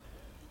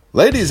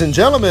Ladies and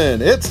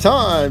gentlemen, it's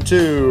time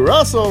to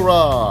Wrestle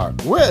Rock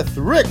with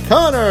Rick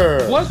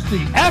Connor. What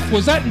the F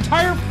was that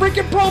entire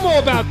freaking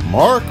promo about?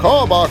 Mark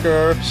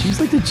Callbacher. She's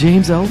like the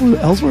James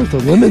Ellsworth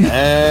of women.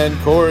 And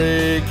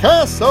Corey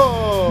Castle.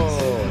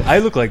 I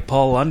look like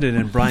Paul London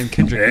and Brian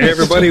Kendrick. Hey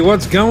everybody,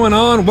 what's going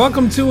on?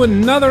 Welcome to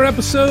another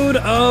episode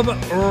of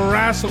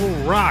Wrestle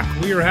Rock.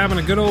 We are having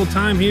a good old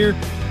time here.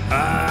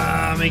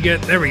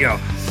 There we go.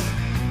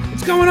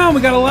 What's going on? We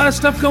got a lot of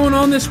stuff going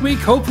on this week.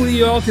 Hopefully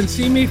you all can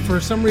see me.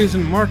 For some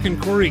reason, Mark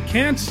and Corey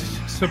can't.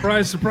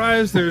 Surprise,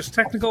 surprise. There's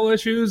technical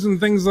issues and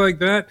things like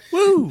that.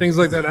 Woo! Things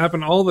like that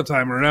happen all the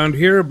time around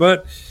here.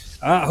 But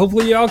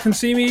hopefully you all can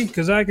see me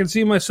because I can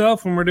see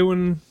myself and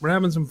we're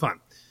having some fun.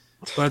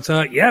 But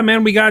yeah,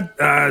 man, we got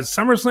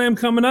SummerSlam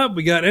coming up.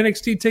 We got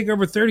NXT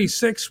TakeOver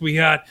 36. We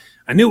got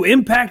a new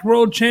Impact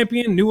World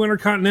Champion, new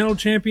Intercontinental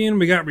Champion.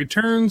 We got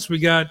returns. We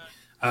got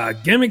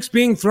gimmicks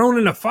being thrown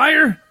in a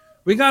fire.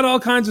 We got all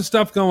kinds of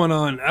stuff going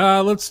on.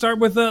 Let's start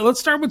with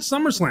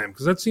SummerSlam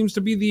because that seems to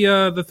be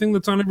the thing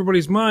that's on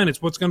everybody's mind.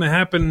 It's what's going to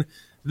happen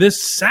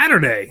this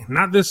Saturday,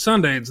 not this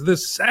Sunday. It's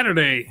this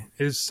Saturday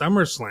is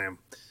SummerSlam.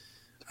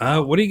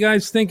 What are you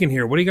guys thinking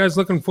here? What are you guys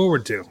looking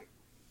forward to?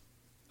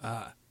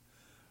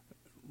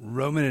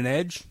 Roman and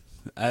Edge.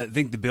 I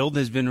think the build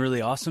has been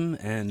really awesome.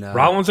 And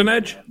Rollins and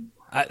Edge?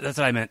 That's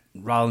what I meant.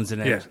 Rollins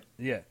and Edge.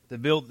 Yeah. The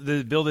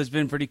build has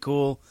been pretty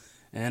cool,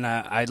 and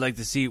I'd like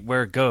to see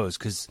where it goes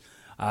because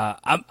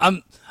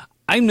I'm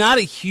not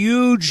a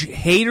huge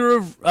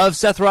hater of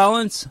Seth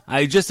Rollins.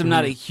 I just am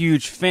not a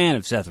huge fan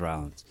of Seth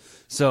Rollins.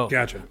 So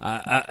gotcha.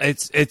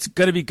 It's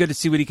going to be good to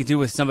see what he can do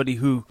with somebody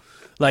who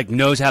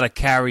knows how to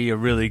carry a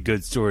really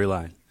good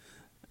storyline,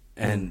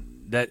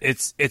 and that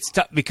it's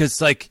tough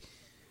because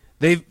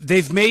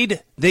They've made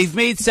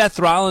Seth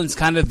Rollins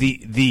kind of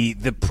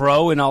the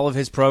pro in all of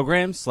his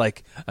programs.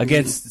 Like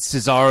against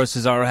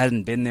Cesaro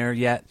hasn't been there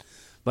yet,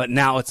 but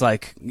now it's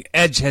like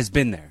Edge has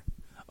been there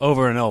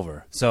over and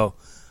over. So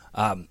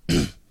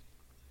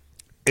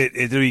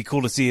it'll be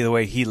cool to see the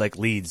way he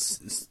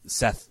leads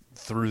Seth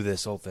through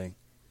this whole thing.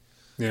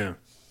 Yeah.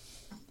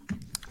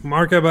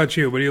 Mark, how about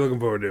you? What are you looking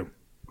forward to?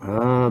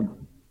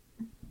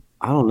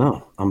 I don't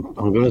know. I'm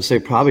going to say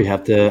probably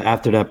have to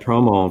after that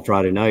promo on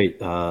Friday night,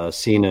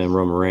 Cena and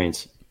Roman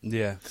Reigns.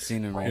 Yeah,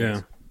 Cena and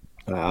Reigns.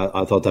 Yeah.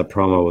 I thought that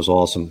promo was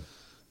awesome,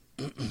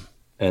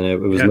 and it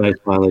was nice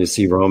finally to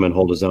see Roman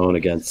hold his own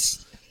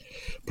against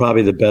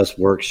probably the best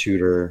work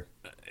shooter.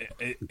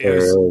 It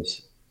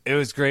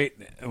was great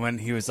when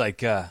he was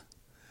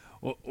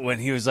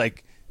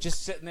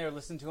just sitting there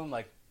listening to him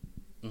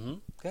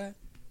okay,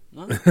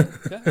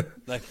 okay.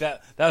 Like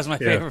that. That was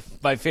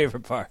my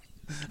favorite part.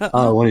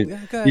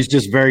 When he's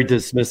just very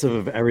dismissive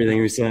of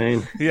everything he's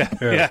saying. Yeah,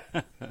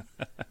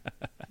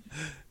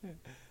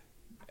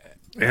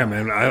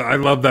 man. I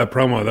love that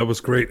promo. That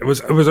was great. It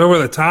was over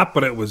the top,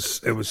 but it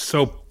was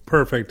so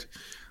perfect.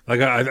 I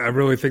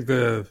really think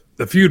the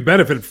feud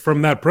benefited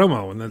from that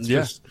promo, and that's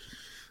just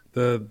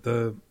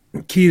the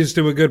keys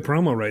to a good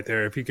promo right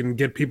there. If you can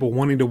get people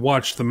wanting to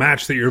watch the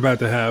match that you're about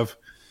to have,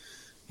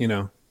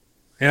 Yeah,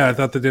 I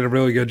thought they did a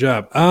really good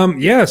job.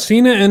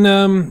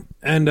 Cena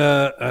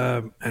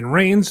and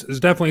Reigns is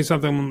definitely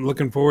something I'm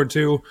looking forward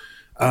to.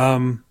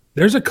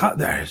 There's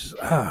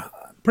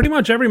pretty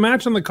much every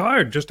match on the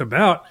card, just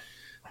about.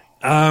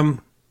 I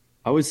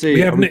would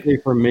say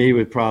for me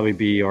would probably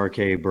be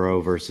RK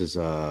Bro versus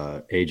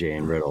AJ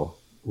and Riddle.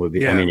 Would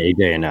be. Yeah. I mean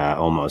AJ and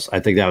Omos. I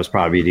think that was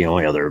probably the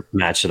only other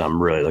match that I'm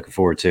really looking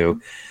forward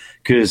to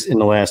because in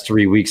the last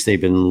 3 weeks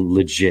they've been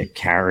legit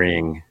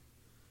carrying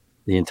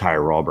the entire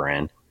Raw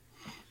brand.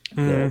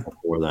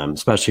 For them,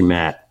 especially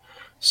Matt.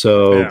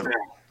 So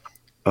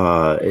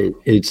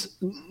it's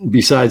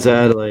besides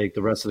that,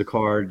 the rest of the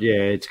card,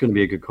 it's going to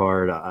be a good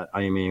card.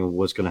 I mean,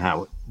 what's going to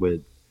happen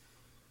with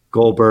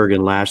Goldberg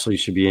and Lashley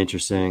should be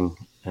interesting.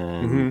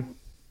 And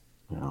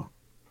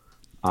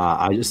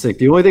I just think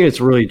the only thing that's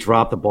really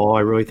dropped the ball,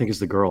 I really think, is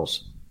the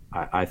girls.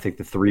 I think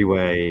the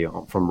 3-way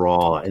from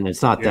Raw, and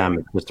it's not them;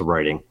 it's just the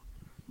writing.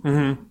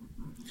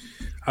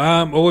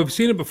 Well, we've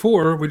seen it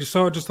before. We just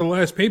saw it just the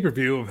last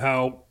pay-per-view of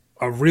how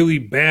a really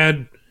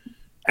bad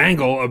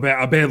angle, a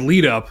bad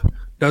lead-up,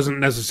 doesn't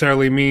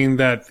necessarily mean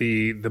that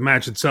the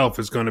match itself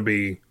is going to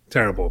be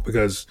terrible.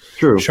 Because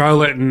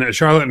Charlotte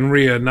and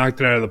Rhea knocked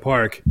it out of the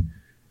park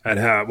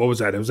at what was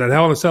that? It was at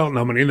Hell in a Cell?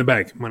 No, Money in the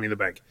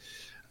Bank.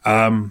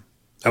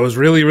 That was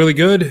really, really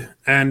good,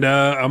 and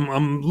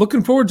I'm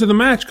looking forward to the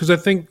match because I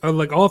think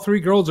all three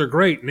girls are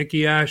great: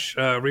 Nikki Ash,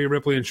 Rhea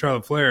Ripley, and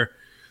Charlotte Flair.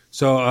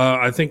 So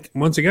I think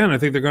once again,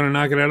 they're going to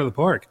knock it out of the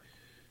park.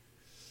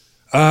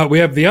 We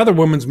have the other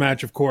women's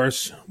match, of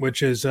course,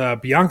 which is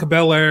Bianca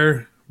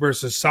Belair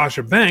versus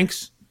Sasha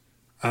Banks.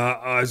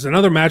 Is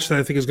another match that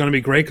I think is going to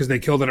be great because they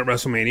killed it at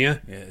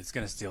WrestleMania. Yeah, it's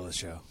going to steal the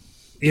show.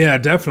 Yeah,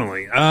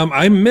 definitely.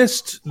 I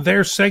missed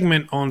their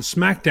segment on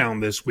SmackDown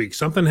this week.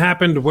 Something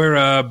happened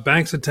where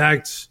Banks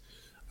attacked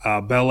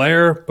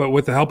Belair, but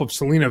with the help of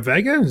Selena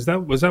Vega. Was that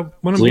one of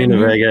them? Selena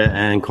Vega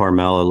and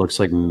Carmella. Looks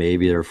like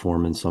maybe they're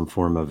forming some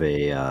form of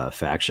a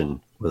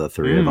faction with the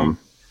three of them.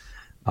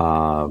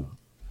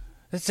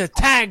 It's a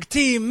tag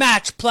team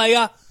match,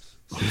 player.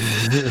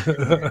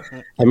 I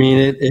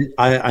mean,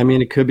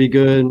 it could be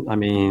good. I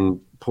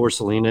mean, poor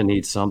Selena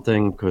needs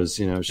something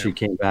because she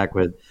came back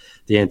with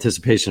the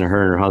anticipation of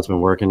her and her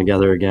husband working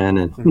together again,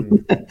 and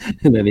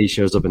and then he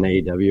shows up in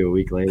AEW a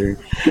week later.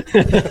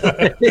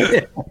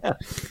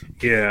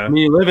 Yeah, I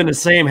mean, you live in the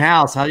same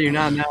house. How do you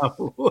not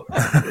know?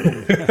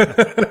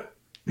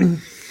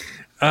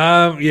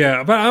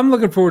 Yeah, but I'm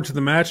looking forward to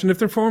the match, and if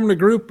they're forming a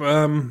group,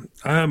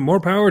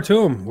 more power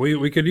to them.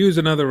 We could use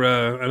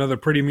another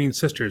Pretty Mean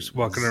Sisters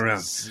walking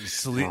around.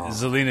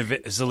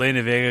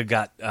 Zelina Vega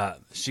got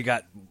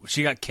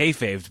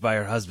kayfaved by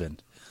her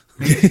husband.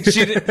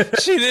 she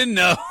didn't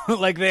know,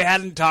 like they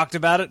hadn't talked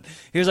about it.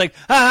 He was like,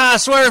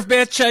 swerve,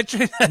 bitch.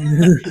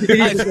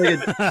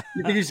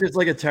 You think he's just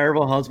like a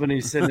terrible husband?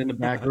 He's sitting in the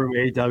back room of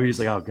AEW. He's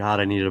like, oh God,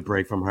 I needed a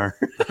break from her.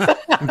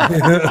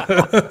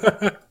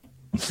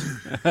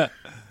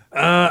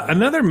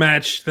 Another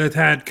match that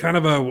had kind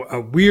of a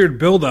weird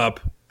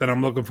build-up that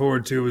I'm looking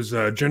forward to is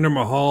Jinder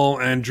Mahal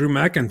and Drew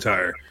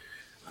McIntyre.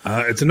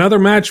 It's another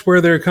match where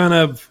they're kind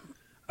of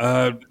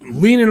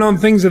leaning on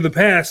things of the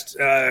past.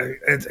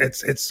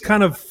 It's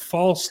kind of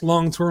false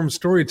long-term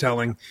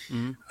storytelling,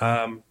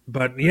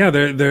 but yeah,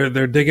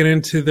 they're digging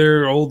into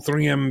their old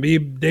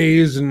 3MB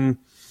days. And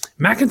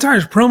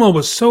McIntyre's promo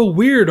was so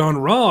weird on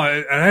Raw.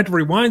 I had to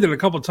rewind it a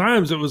couple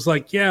times. It was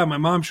like, yeah, my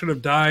mom should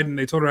have died, and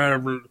they told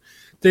her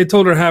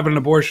to have an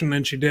abortion,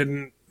 and she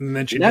didn't, and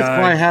then she died.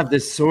 That's why I have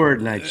this sword,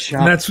 and I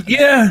chop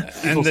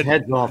people's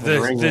heads off in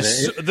the ring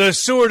with it. The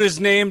sword is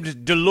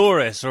named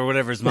Dolores, or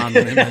whatever his mom's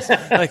name is.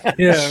 Like,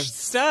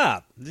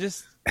 stop.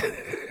 Just,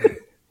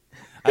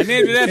 I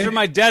named it after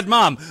my dead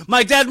mom.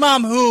 My dead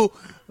mom, who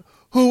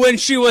when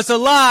she was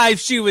alive,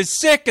 she was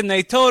sick, and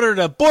they told her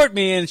to abort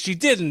me, and she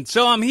didn't.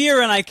 So I'm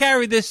here, and I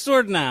carry this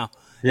sword now.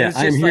 Yeah,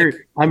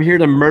 I'm here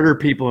to murder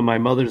people in my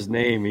mother's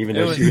name, even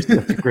though she was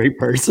such a great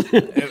person.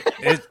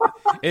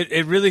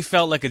 It really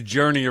felt like a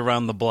journey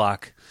around the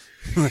block.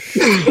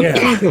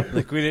 Yeah,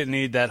 like we didn't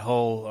need that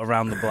whole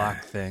around the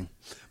block thing.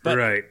 But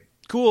right,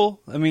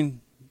 cool. I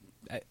mean,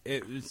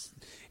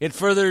 it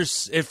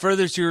furthers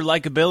your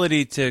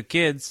likability to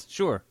kids.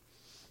 Sure.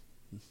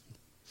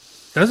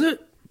 Does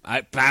it?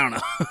 I don't know.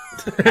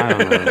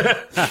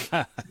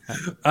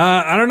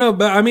 I don't know,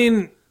 but I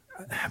mean,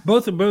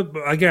 both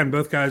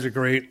guys are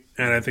great,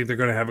 and I think they're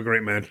going to have a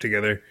great match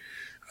together.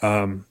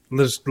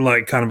 There's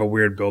like kind of a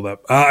weird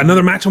build-up.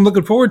 Another match I'm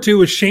looking forward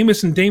to is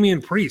Sheamus and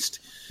Damian Priest.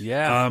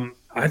 Yeah,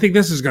 I think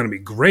this is going to be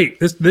great.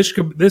 This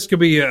could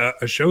be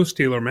a show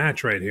stealer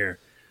match right here.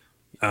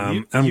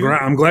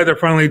 I'm glad they're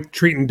finally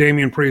treating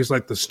Damian Priest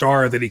like the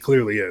star that he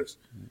clearly is.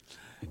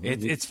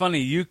 It's funny,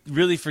 you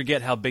really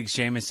forget how big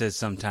Sheamus is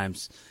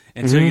sometimes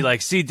until you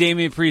like see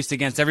Damian Priest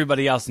against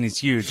everybody else and he's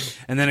huge,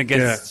 and then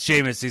against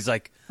Sheamus he's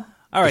like,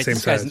 all right,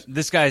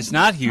 this guy's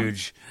not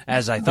huge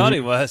as I thought he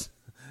was.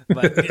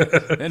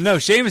 But no,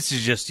 Sheamus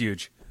is just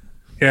huge.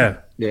 Yeah.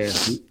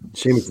 Sheamus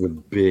is a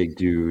big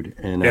dude,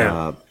 and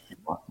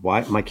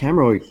why my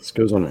camera always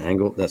goes on an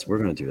angle? We're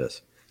gonna do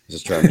this.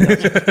 Just try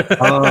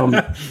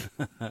it.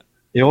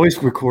 It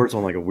always records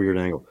on like a weird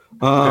angle.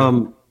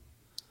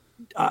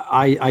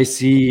 I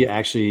see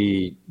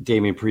actually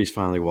Damian Priest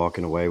finally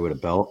walking away with a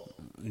belt,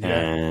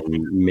 and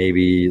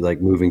maybe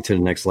like moving to the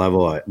next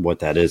level. What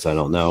that is, I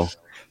don't know.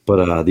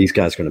 But these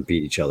guys are going to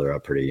beat each other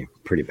up pretty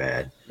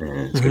bad,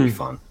 and it's going to be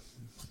fun.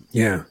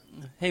 Yeah.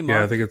 Hey, Mark.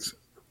 Yeah, I think it's.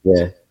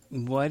 Yeah.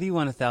 Why do you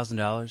want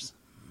 $1,000?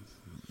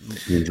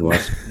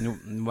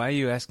 Why are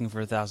you asking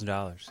for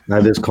 $1,000? I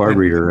have this card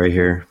reader right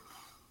here.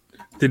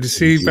 Did you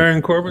see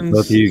Baron Corbin's?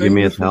 Both of you give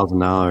me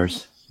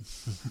 $1,000.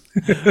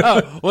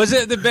 Oh, was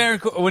it the Baron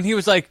when he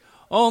was like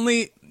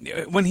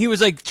when he was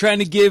like trying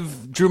to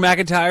give Drew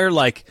McIntyre,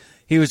 like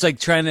he was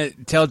like trying to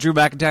tell Drew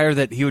McIntyre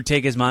that he would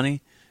take his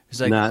money? He's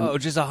like,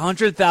 just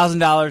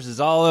 $100,000 is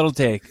all it'll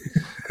take.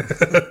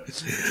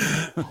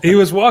 He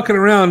was walking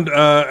around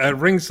at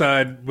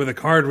ringside with a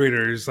card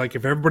reader. He's like,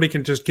 if everybody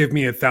can just give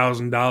me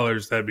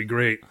 $1,000, that'd be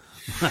great.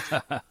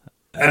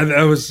 And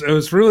it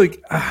was really,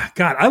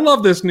 God, I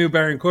love this new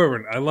Baron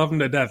Corbin. I love him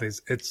to death.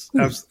 It's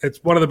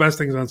one of the best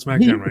things on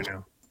SmackDown right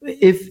now.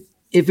 If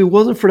it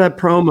wasn't for that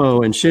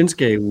promo and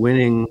Shinsuke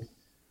winning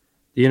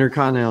the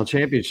Intercontinental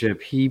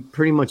Championship, he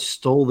pretty much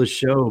stole the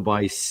show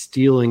by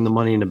stealing the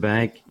Money in the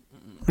Bank.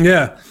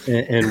 Yeah.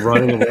 And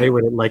running away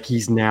with it like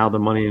he's now the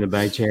Money in the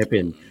Bank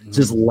champion.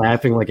 Just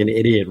laughing like an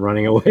idiot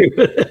running away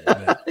with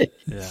it.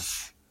 Yeah.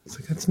 It's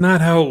like, that's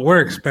not how it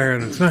works,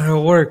 Baron. It's not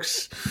how it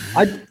works.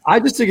 I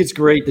just think it's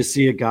great to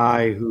see a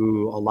guy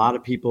who a lot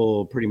of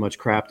people pretty much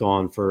crapped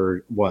on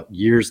for,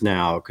 years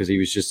now, because he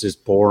was just this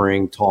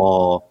boring,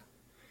 tall,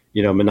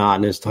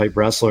 monotonous type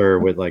wrestler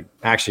with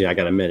actually, I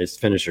got to admit, his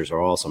finishers are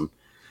awesome.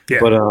 Yeah.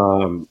 But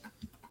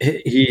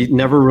he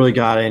never really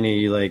got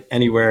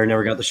anywhere,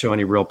 never got to show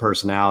any real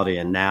personality.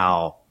 And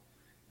now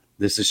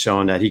this is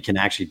showing that he can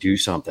actually do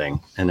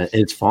something, and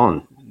it's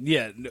fun.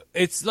 Yeah.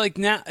 It's like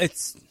now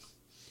it's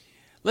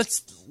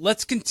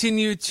let's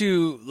continue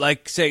to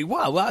like say,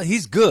 wow,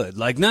 he's good.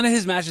 Like none of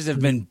his matches have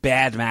been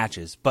bad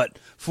matches, but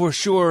for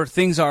sure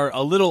things are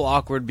a little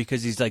awkward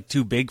because he's like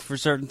too big for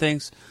certain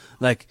things.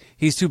 Like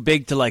he's too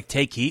big to like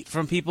take heat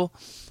from people.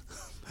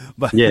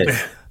 But yeah.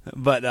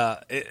 But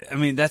I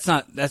mean, that's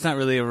not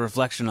really a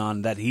reflection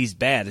on that he's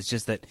bad. It's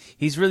just that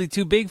he's really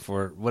too big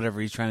for whatever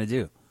he's trying to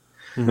do.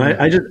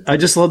 Mm-hmm. I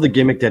just love the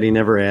gimmick that he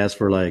never asked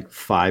for like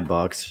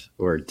 $5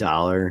 or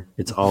 $1.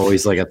 It's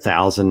always like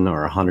 $1,000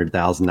 or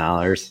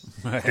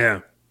 $100,000. Yeah,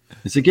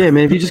 it's like, yeah,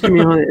 man, if you just give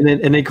me $100,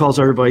 and then he calls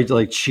everybody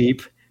like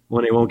cheap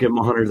when they won't give him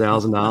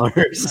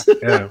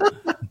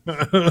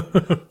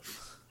 $100,000.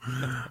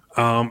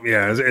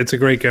 Yeah, it's a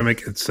great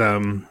gimmick.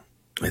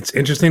 It's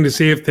interesting to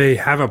see if they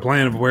have a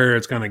plan of where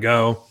it's going to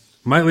go.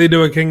 Might lead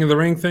to a King of the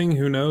Ring thing.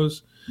 Who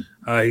knows?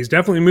 He's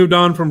definitely moved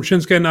on from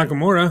Shinsuke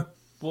Nakamura.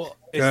 Well,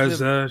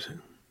 yes.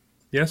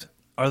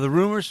 Are the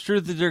rumors true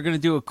that they're going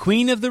to do a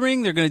Queen of the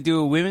Ring? They're going to do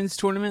a women's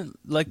tournament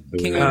like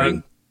King of the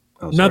Ring?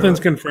 Nothing's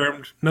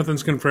confirmed.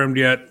 Nothing's confirmed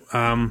yet.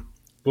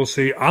 We'll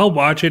see. I'll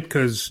watch it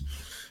because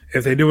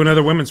if they do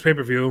another women's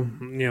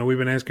pay-per-view, we've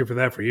been asking for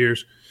that for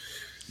years.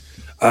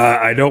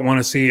 I don't want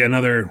to see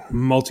another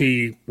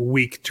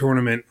multi-week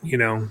tournament.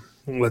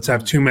 Let's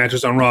have 2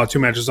 matches on Raw, 2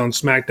 matches on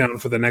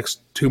SmackDown for the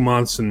next 2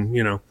 months, and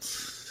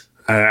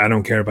I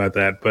don't care about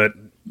that. But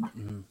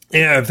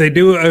yeah, if they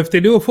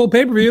do a full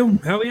pay-per-view,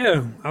 hell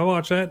yeah, I'll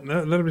watch that.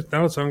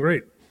 That would sound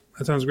great.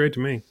 That sounds great to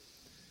me.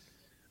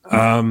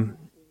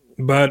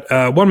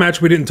 But one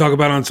match we didn't talk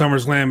about on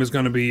SummerSlam is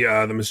going to be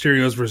the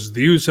Mysterios versus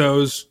the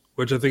Usos,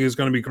 which I think is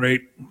going to be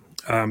great.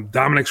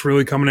 Dominic's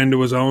really coming into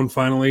his own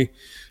finally.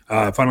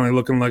 Finally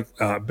looking like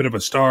a bit of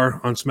a star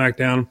on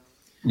SmackDown.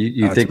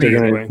 You think they're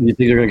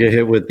gonna get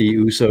hit with the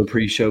Uso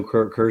pre-show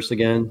curse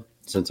again,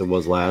 since it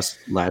was last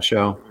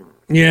show?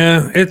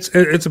 Yeah, it's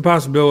a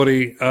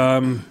possibility,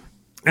 and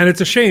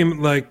it's a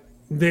shame. Like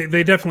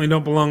they definitely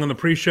don't belong on the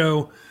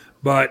pre-show,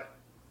 but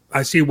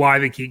I see why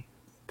they keep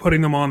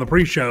putting them on the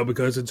pre-show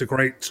because it's a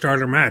great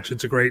starter match.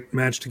 It's a great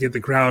match to get the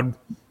crowd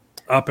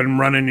up and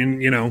running,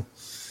 and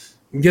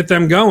get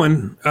them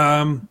going.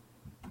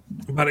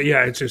 But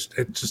yeah, it just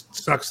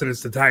sucks that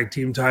it's the tag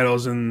team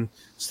titles and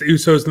it's the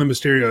Usos and the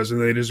Mysterios,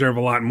 and they deserve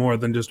a lot more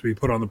than just to be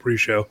put on the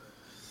pre-show.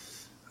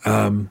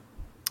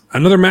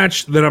 Another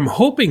match that I'm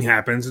hoping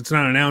happens, it's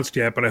not announced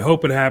yet, but I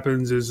hope it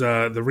happens, is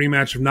the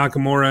rematch of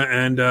Nakamura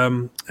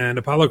and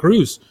Apollo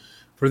Crews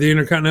for the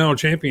Intercontinental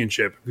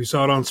Championship. If you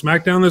saw it on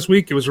SmackDown this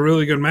week, it was a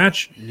really good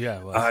match. Yeah,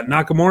 it was.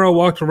 Nakamura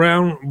walked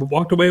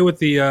away with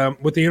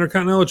the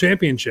Intercontinental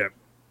Championship.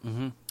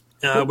 Mm-hmm.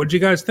 What did you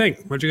guys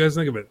think? What did you guys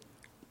think of it?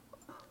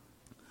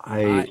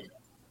 I'll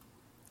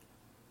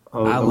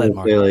let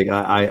Mark.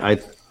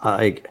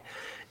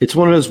 It's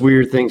one of those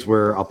weird things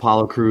where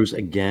Apollo Crews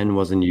again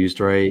wasn't used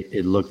right.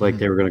 It looked like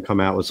they were going to come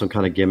out with some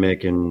kind of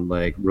gimmick and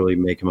like really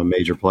make him a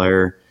major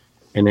player,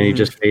 and then he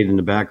just faded in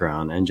the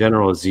background. And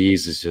General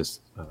Aziz is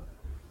just,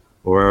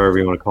 or whatever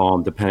you want to call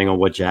him, depending on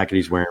what jacket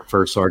he's wearing,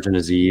 First Sergeant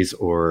Aziz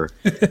or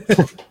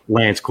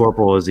Lance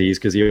Corporal Aziz,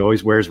 because he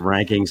always wears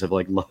rankings of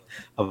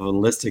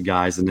enlisted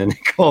guys, and then they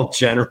call him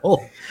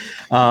General.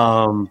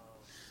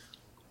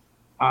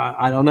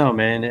 I don't know,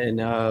 man, and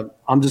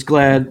I'm just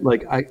glad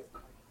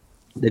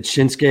that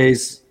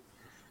Shinsuke's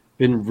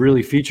been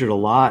really featured a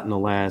lot in the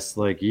last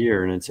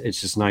year, and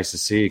it's just nice to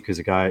see because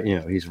the guy,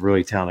 he's a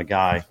really talented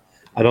guy.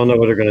 I don't know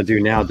what they're going to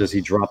do now. Does he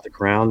drop the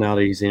crown now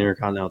that he's the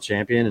Intercontinental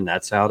Champion, and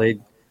that's how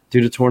they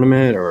do the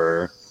tournament,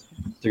 or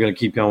they're going to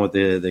keep going with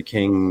the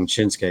King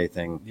Shinsuke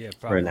thing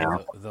right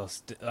now?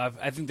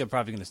 I think they're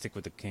probably going to stick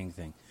with the King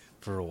thing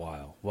for a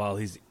while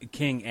he's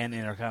King and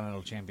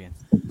Intercontinental Champion.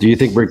 Do you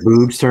think Rick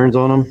Boogs turns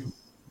on him?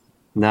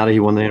 Now that he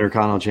won the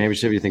Intercontinental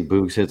Championship, you think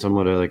Boogs hits him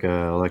with a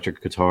electric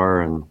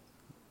guitar and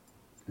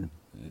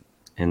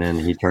then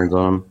he turns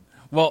on him?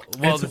 Well,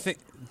 the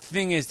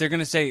thing is, they're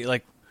going to say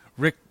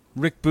Rick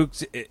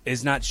Boogs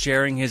is not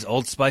sharing his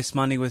Old Spice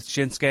money with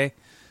Shinsuke.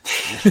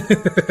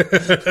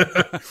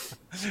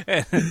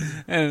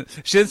 and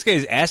Shinsuke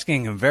is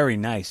asking him very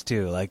nice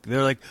too.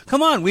 They're like,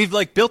 "Come on, we've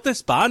built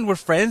this bond. We're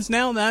friends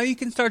now. Now you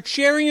can start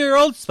sharing your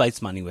Old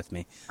Spice money with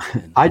me."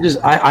 I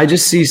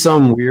just see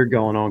something weird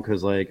going on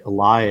because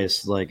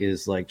Elias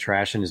is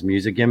trashing his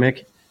music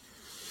gimmick.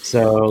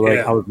 So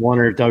I was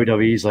wondering if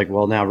WWE's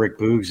well, now Rick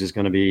Boogs is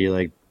going to be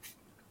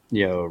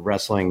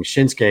wrestling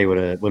Shinsuke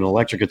with an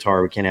electric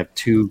guitar. We can't have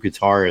 2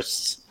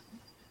 guitarists.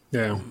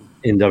 Yeah.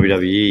 In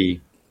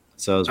WWE.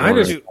 So I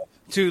was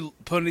two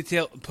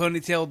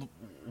ponytailed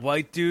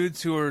white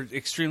dudes who are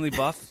extremely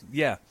buff.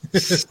 Yeah,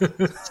 it's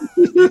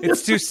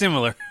too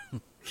similar.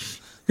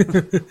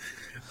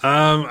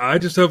 I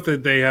just hope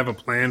that they have a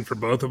plan for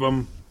both of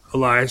them.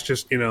 Elias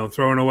just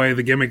throwing away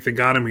the gimmick that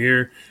got him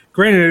here.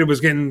 Granted, it was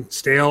getting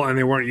stale and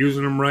they weren't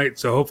using him right.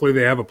 So hopefully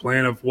they have a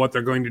plan of what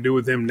they're going to do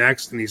with him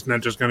next, and he's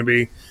not just going to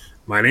be,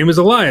 "My name is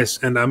Elias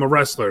and I'm a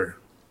wrestler,"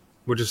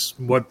 which is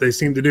what they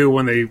seem to do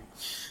when they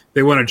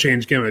want to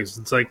change gimmicks.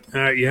 It's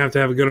you have to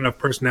have a good enough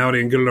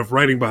personality and good enough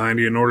writing behind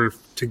you in order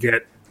to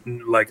get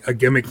a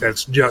gimmick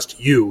that's just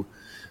you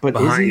but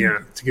behind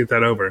you to get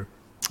that over.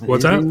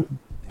 What's that?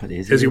 But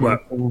is he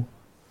what?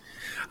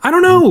 I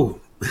don't know.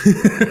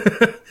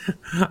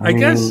 I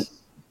guess.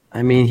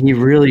 I mean, he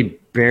really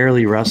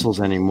barely wrestles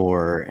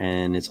anymore,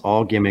 and it's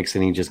all gimmicks,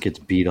 and he just gets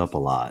beat up a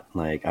lot.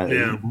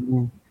 Yeah.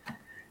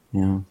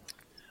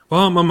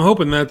 Well, I'm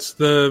hoping that's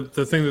the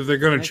thing that they're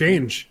going to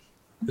change,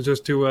 is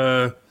just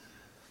to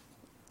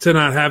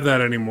not have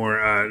that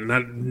anymore,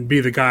 not be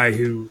the guy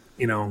who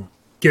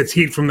gets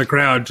heat from the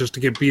crowd just to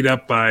get beat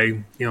up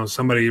by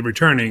somebody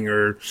returning,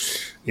 or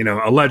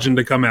a legend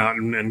to come out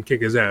and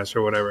kick his ass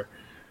or whatever.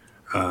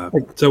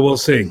 So we'll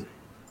see.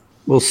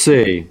 We'll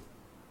see.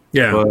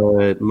 Yeah,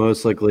 but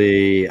most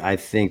likely, I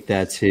think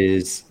that's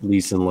his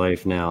lease in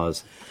life now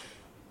is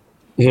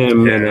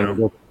him. Yeah.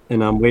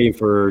 And I'm waiting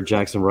for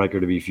Jackson Riker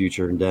to be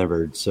future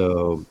endeavored.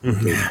 So,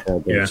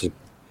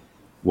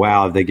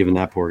 wow, have they given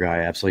that poor guy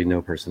absolutely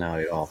no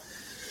personality at all?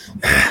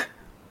 Yeah,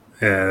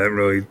 that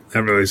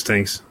really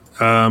stinks.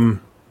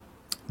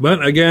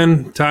 But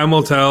again, time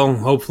will tell.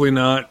 Hopefully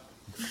not.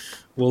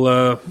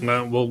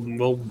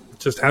 We'll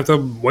just have to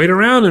wait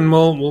around, and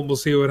we'll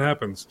see what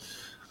happens.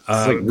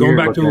 Going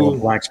back to a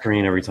black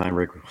screen every time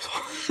Rick.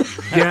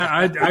 Yeah,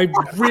 I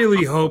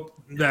really hope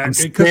that,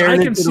 because I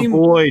can see the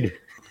void.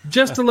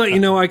 Just to let you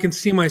know, I can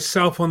see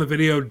myself on the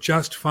video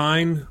just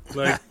fine.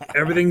 Like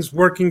everything's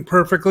working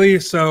perfectly.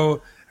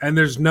 So, and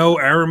there's no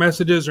error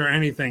messages or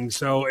anything.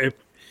 So if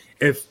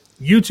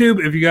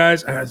YouTube, if you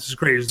guys, this is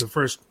great. It's the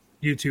first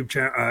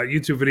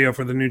YouTube video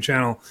for the new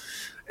channel.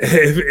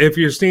 If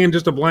you're seeing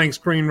just a blank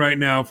screen right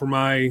now for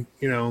my,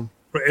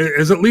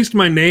 is at least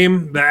my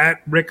name,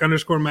 that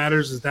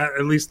Rick_Matters, is that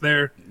at least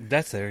there?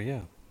 That's there,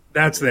 yeah.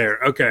 That's there.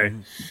 Okay.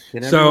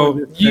 So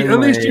at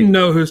least you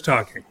know who's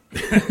talking.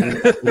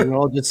 We'll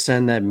all just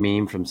send that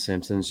meme from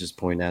Simpsons, just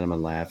pointing at him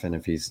and laughing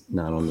if he's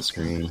not on the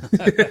screen.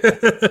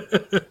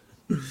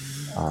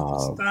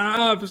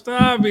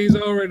 Stop. He's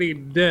already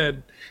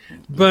dead.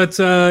 But,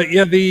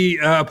 the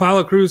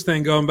Apollo Crews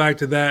thing, going back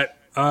to that,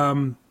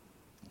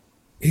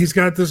 he's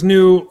got this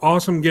new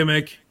awesome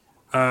gimmick.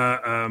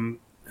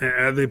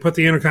 They put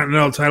the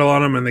Intercontinental title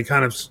on him, and they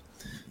kind of,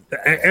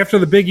 after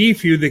the Big E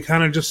feud, they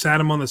kind of just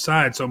sat him on the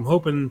side. So I'm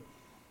hoping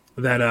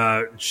that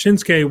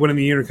Shinsuke winning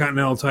the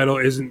Intercontinental title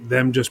isn't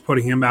them just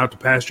putting him out to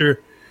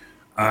pasture,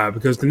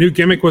 because the new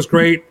gimmick was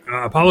great.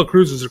 Apollo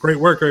Crews is a great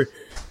worker,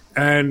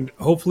 and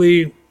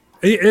hopefully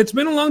it's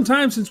been a long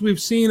time since we've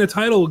seen a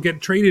title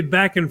get traded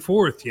back and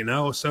forth,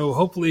 so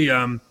hopefully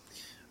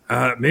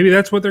maybe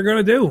that's what they're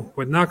going to do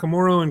with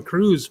Nakamura and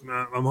Crews.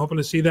 I'm hoping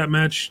to see that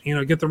match,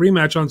 get the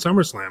rematch on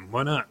SummerSlam.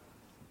 Why not?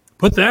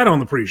 Put that on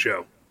the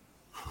pre-show.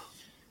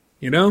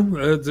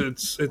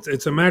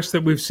 It's a match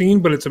that we've seen,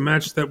 but it's a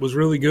match that was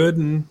really good,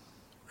 and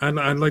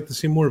I'd like to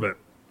see more of it.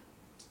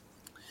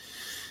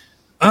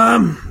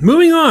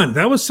 Moving on,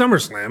 that was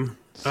SummerSlam.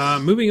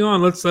 Moving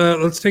on,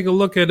 let's take a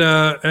look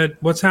at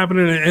what's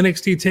happening at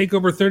NXT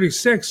TakeOver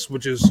 36,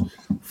 which is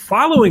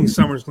following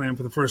SummerSlam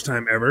for the first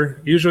time ever.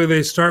 Usually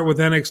they start with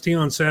NXT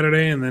on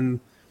Saturday, and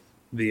then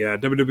the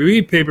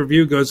WWE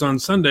pay-per-view goes on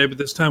Sunday, but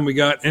this time we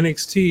got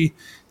NXT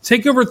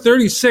TakeOver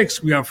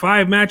 36. We got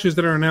 5 matches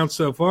that are announced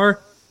so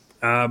far.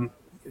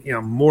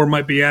 More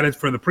might be added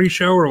for the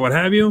pre-show or what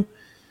have you.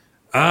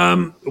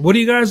 What are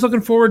you guys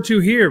looking forward to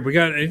here? We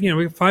got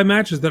 5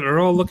 matches that are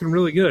all looking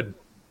really good.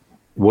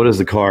 What is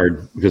the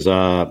card? Because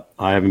I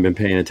haven't been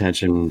paying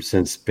attention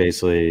since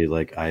basically,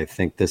 I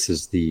think this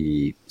is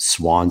the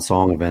swan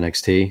song of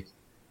NXT.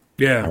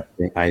 Yeah.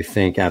 I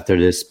think after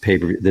this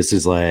paper, this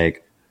is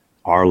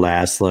our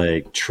last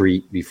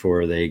treat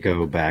before they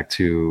go back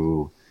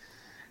to,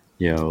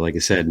 like I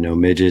said, no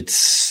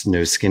midgets,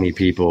 no skinny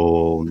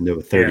people, no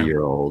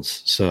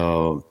 30-year-olds.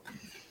 So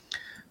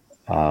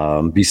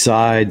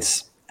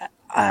besides,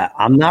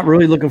 I'm not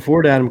really looking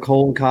forward to Adam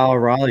Cole and Kyle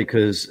O'Reilly,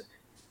 because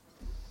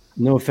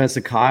no offense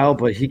to Kyle,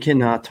 but he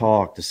cannot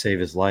talk to save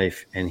his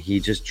life, and he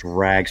just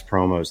drags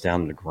promos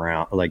down to the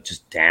ground,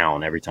 just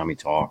down every time he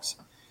talks.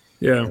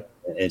 Yeah.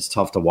 It's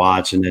tough to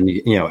watch, and then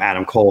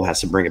Adam Cole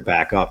has to bring it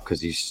back up because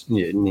he's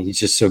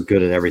just so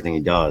good at everything he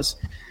does.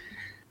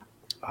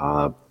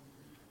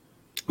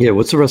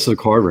 What's the rest of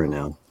the card right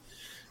now?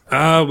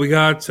 We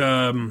got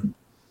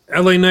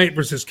LA Knight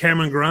versus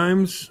Cameron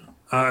Grimes.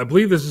 I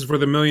believe this is for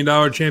the $1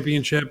 Million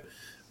Championship,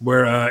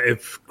 where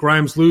if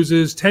Grimes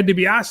loses, Ted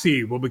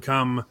DiBiase will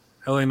become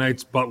LA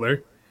Knight's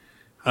butler.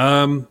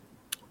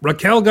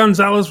 Raquel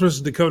Gonzalez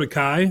versus Dakota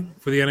Kai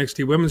for the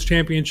NXT Women's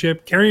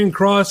Championship. Karrion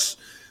Kross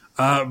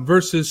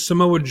versus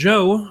Samoa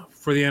Joe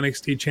for the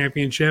NXT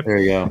Championship. There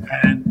you go.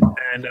 And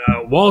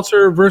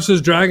Walter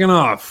versus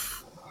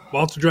Dragunov.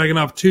 Walter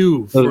Dragunov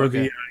 2 for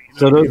the.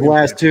 So those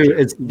last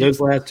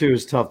two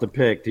is tough to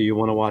pick. Do you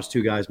want to watch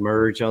 2 guys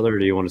murder each other, or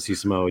do you want to see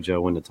Samoa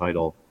Joe win the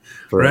title?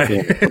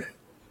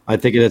 I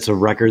think it's a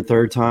record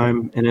 3rd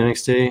time in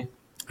NXT,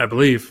 I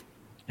believe.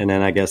 And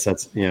then I guess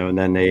that's and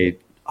then they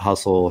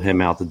hustle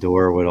him out the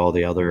door with all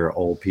the other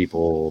old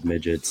people,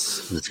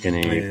 midgets, and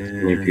skinny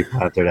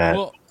people after that.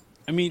 Well,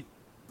 I mean,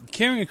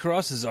 Karrion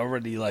Kross is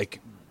already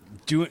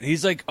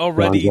he's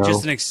already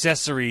just an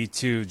accessory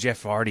to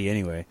Jeff Hardy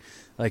anyway.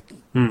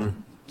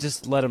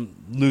 just let him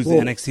lose the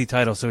NXT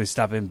title so he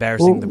stop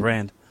embarrassing the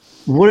brand.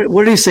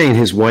 What are you saying?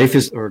 His wife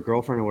or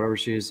girlfriend or whatever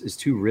she is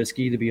too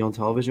risky to be on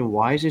television?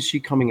 Why isn't she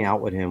coming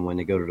out with him when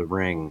they go to the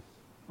ring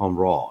on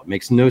Raw? It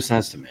makes no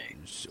sense to me.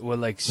 Well,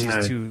 like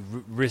she's too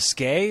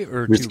risque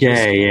or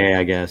risque? Yeah,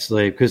 I guess.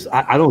 Like, because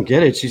I don't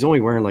get it. She's only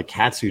wearing like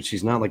catsuit.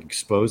 She's not like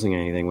exposing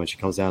anything when she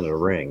comes down to the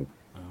ring.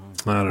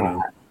 I don't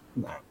know.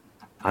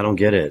 I don't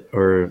get it,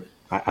 or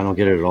I don't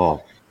get it at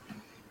all.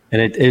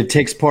 And it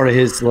takes part of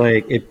his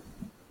what he is.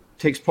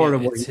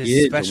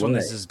 His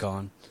specialness is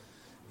gone.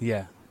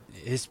 Yeah.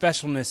 His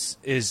specialness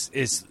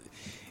is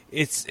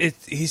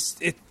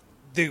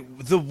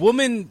the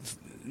woman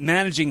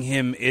managing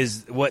him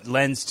is what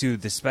lends to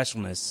the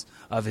specialness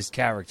of his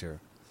character.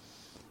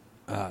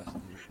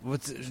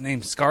 What's his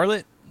name?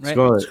 Scarlett, right?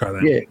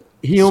 Scarlett. Yeah,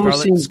 he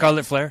almost seems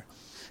Scarlett Flair.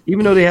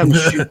 Even though they have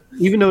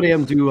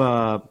him do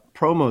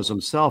promos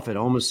himself, it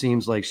almost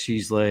seems like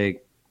she's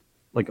like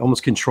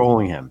almost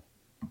controlling him,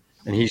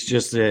 and he's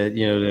just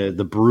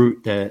the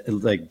brute that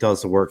like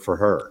does the work for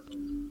her.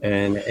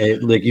 And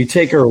you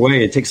take her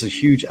away, it takes a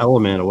huge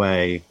element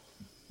away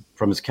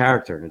from his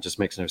character, and it just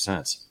makes no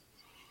sense.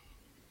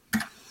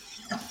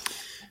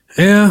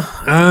 Yeah,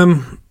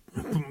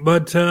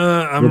 but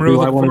I'm really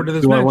looking forward to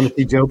this match. I want to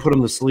see Joe put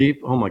him to sleep?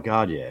 Oh my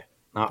God, yeah!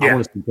 I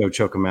want to see Joe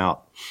choke him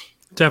out.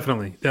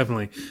 Definitely.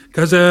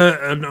 Because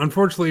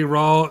unfortunately,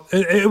 Raw,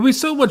 it would be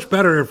so much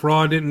better if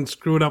Raw didn't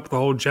screw it up with the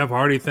whole Jeff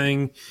Hardy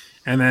thing,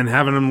 and then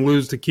having him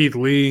lose to Keith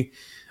Lee.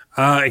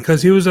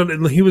 Because he was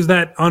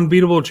that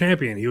unbeatable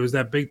champion. He was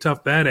that big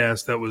tough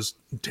badass that was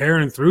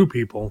tearing through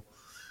people,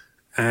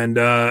 and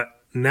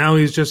now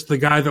he's just the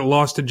guy that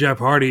lost to Jeff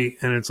Hardy.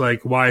 And it's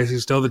like, why is he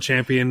still the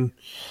champion?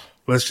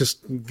 Let's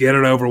just get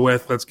it over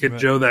with. Let's get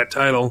Joe that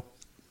title,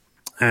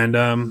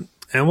 and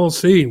we'll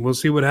see. We'll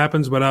see what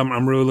happens. But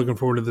I'm really looking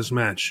forward to this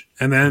match.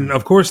 And then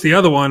of course the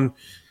other one,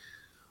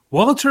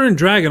 Walter and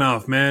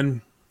Dragunov.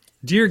 Man,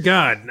 dear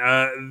God.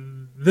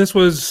 This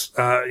was,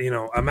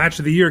 a match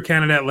of the year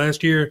candidate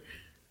last year,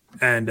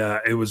 and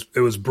it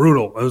was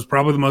brutal. It was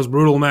probably the most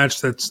brutal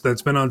match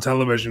that's been on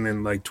television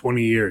in like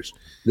 20 years.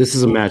 This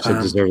is a match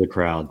that deserves the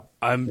crowd.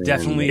 I'm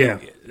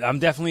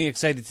definitely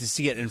excited to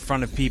see it in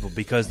front of people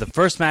because the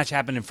first match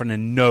happened in front of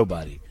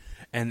nobody,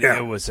 and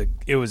it was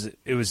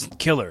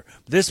killer.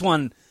 This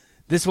one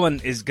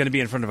is going to be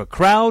in front of a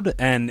crowd,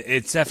 and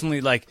it's definitely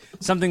like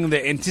something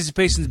that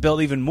anticipation's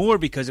built even more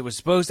because it was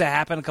supposed to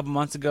happen a couple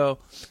months ago,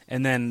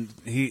 and then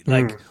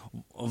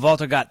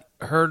Walter got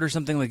hurt or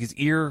something, like his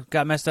ear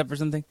got messed up or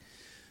something.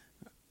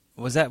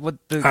 Was that what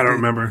I don't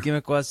remember.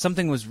 Gimmick was?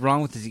 Something was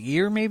wrong with his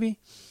ear, maybe.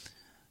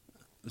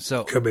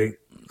 So could be.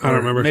 I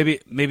don't remember.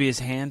 Maybe his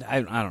hand.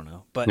 I don't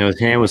know. But no, his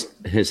hand was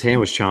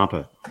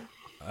Ciampa.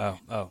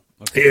 Oh.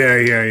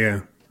 Okay.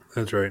 Yeah.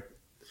 That's right.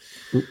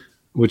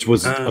 Which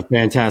was a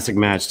fantastic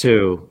match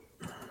too,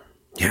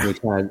 which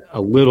had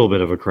a little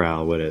bit of a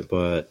crowd with it.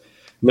 But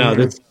no,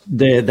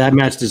 that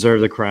match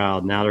deserved the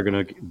crowd. Now they're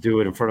going to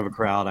do it in front of a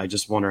crowd. I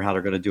just wonder how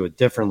they're going to do it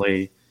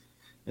differently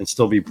and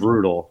still be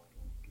brutal.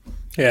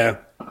 Yeah.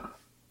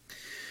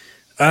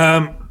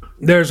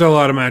 There's a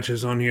lot of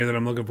matches on here that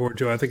I'm looking forward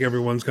to. I think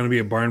everyone's going to be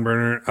a barn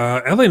burner.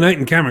 LA Knight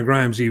and Cameron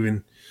Grimes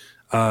even.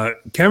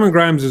 Cameron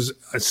Grimes is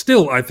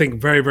still, I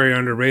think, very, very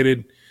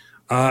underrated.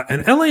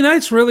 And LA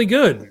Knight's really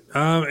good.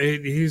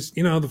 He's,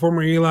 the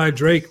former Eli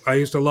Drake. I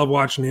used to love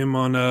watching him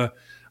on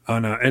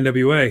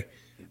NWA.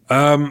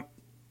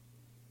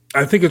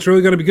 I think it's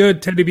really going to be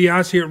good. Ted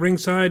DiBiase at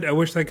ringside. I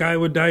wish that guy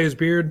would dye his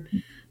beard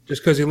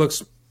just because he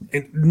looks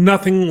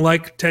nothing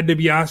like Ted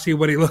DiBiase,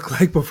 what he looked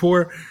like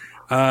before.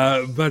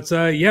 But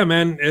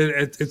man,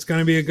 it's going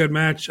to be a good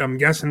match. I'm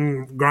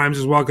guessing Grimes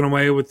is walking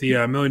away with the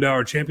 $1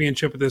 Million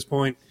Championship at this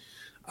point.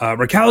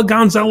 Raquel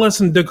Gonzalez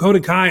and Dakota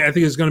Kai, I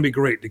think is going to be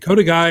great.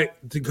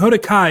 Dakota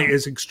Kai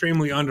is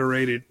extremely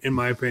underrated, in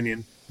my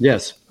opinion.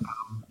 Yes.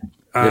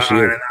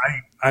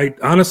 I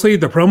honestly,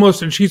 the promos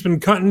that she's been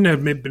cutting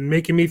have been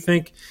making me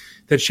think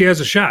that she has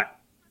a shot,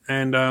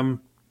 and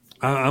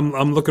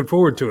I'm looking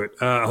forward to it.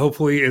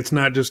 Hopefully, it's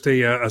not just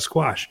a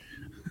squash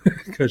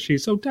because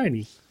she's so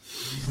tiny.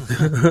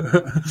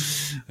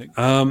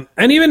 And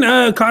even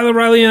Kyle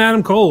O'Reilly and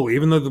Adam Cole,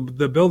 even though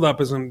the build up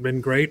hasn't been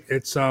great,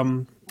 it's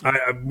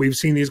we've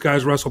seen these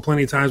guys wrestle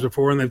plenty of times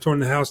before, and they've torn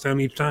the house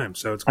down each time.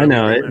 So it's I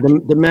know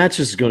the match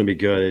is going to be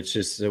good. It's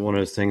just one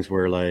of those things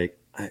where like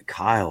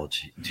Kyle,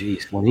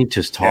 geez, when he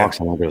just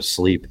talks, I want to go to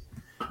sleep.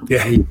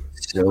 Yeah, he's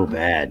so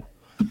bad.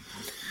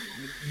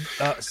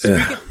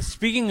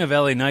 Speaking of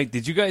LA Knight,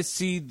 did you guys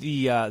see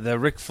the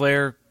Ric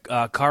Flair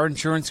car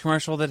insurance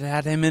commercial that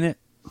had him in it?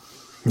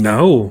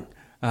 No.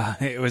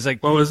 It was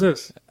like, what was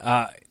this?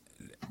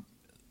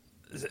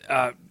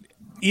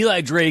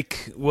 Eli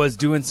Drake was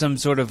doing some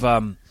sort of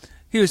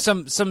he was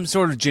some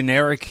sort of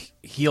generic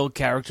heel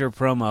character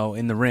promo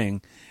in the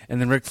ring,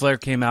 and then Ric Flair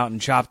came out and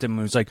chopped him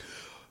and was like,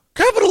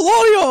 "Capital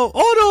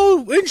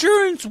Auto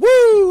Insurance,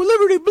 woo,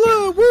 Liberty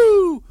Blue,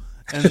 woo,"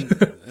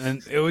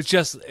 and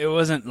it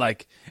wasn't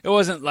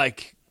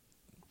like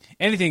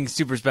anything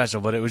super special,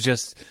 but it was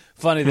just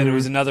funny that it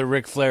was another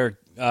Ric Flair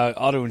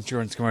auto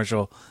insurance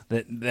commercial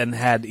that then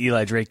had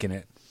Eli Drake in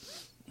it.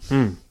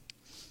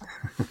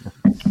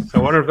 I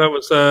wonder if that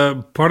was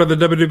part of the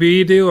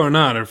WWE deal or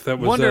not, or if that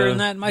was wondering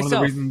that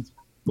myself.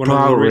 One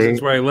of the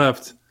reasons why he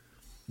left.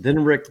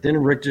 Didn't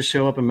Rick just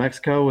show up in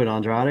Mexico with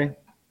Andrade?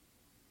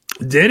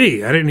 Did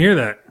he? I didn't hear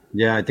that.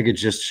 Yeah, I think it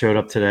just showed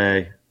up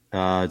today.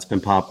 It's been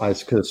popped. I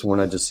could have sworn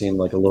I just seen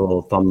like a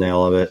little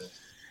thumbnail of it,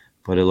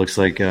 but it looks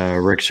like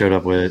Rick showed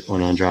up with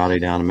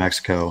Andrade down in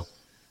Mexico.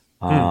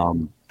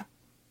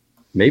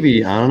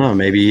 Maybe, I don't know.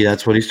 Maybe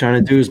that's what he's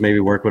trying to do, is maybe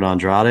work with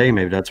Andrade.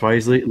 Maybe that's why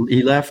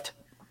he left.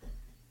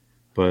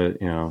 But,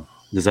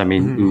 does that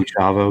mean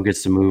Chavo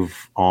gets to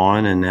move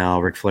on and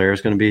now Ric Flair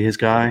is going to be his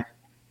guy?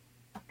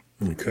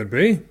 It could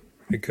be.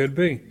 It could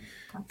be.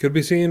 Could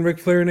be seeing Ric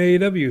Flair in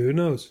AEW. Who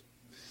knows?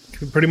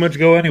 Could pretty much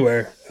go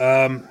anywhere.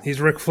 He's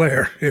Ric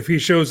Flair. If he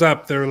shows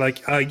up, they're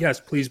like,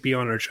 yes, please be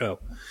on our show.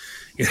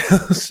 Again,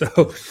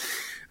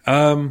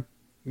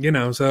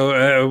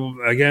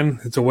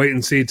 it's a wait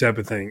and see type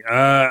of thing.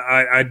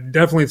 I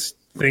definitely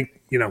think,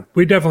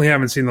 we definitely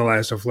haven't seen the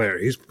last of Flair.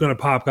 He's going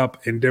to pop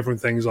up in different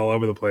things all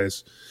over the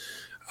place.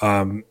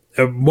 One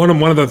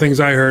of the things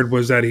I heard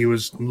was that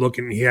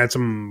he had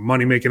some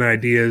money-making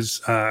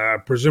ideas,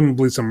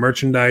 presumably some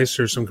merchandise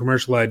or some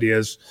commercial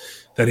ideas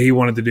that he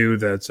wanted to do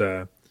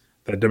that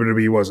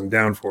WWE wasn't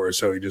down for.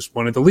 So he just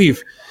wanted to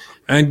leave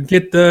and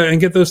get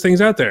those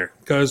things out there,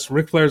 because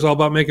Ric Flair is all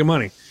about making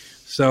money.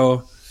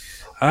 So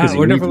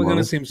we're definitely going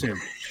to see him soon.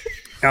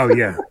 Oh,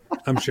 yeah,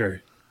 I'm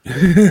sure.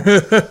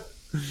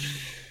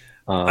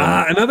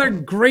 Another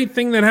great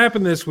thing that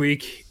happened this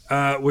week,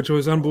 which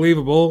was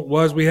unbelievable,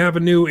 was we have a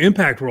new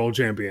Impact World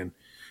Champion.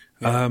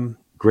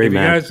 Great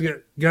match.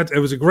 It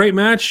was a great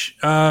match.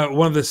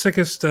 One of the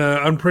sickest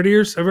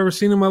unprettiers I've ever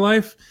seen in my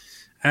life.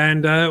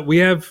 And we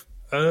have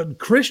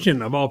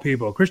Christian, of all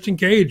people, Christian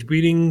Cage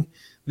beating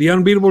the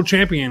unbeatable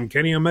champion,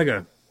 Kenny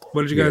Omega.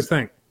 What did you guys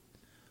think?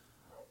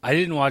 I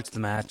didn't watch the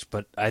match,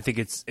 but I think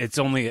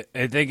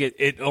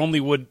it only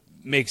would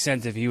make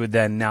sense if he would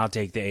then now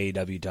take the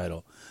AEW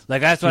title.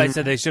 Like, that's what I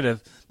said. They should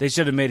have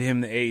made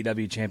him the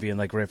AEW champion,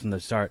 like, right from the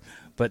start.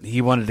 But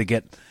he wanted to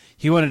get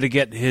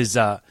his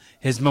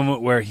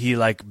moment where he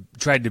like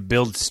tried to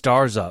build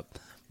stars up.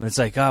 And it's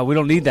like, we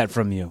don't need that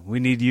from you. We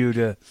need you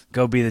to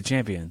go be the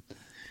champion.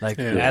 Like,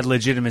 add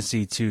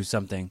legitimacy to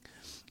something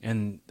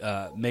and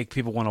make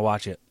people want to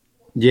watch it.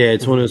 Yeah,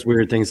 it's one of those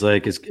weird things.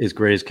 Like, as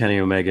great as Kenny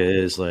Omega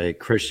is, like,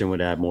 Christian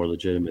would add more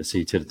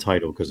legitimacy to the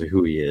title because of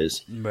who he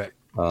is. Right.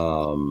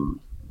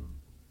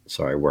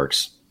 Sorry,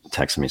 works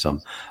texting me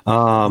something.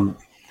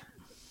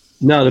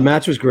 No, the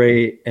match was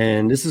great,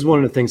 and this is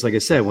one of the things. Like I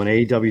said, when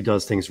AEW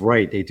does things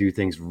right, they do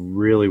things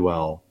really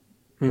well.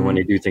 And when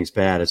they do things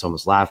bad, it's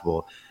almost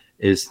laughable.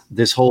 Is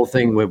this whole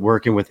thing with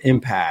working with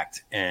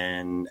Impact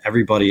and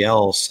everybody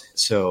else?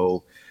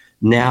 So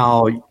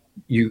now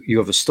you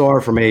have a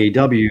star from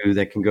AEW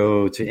that can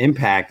go to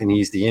Impact, and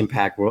he's the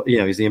Impact World.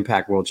 He's the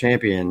Impact World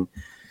Champion.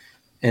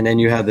 And then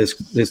you have this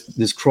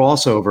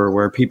crossover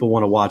where people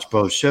want to watch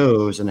both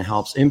shows, and it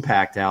helps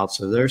Impact out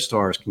so their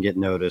stars can get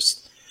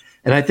noticed.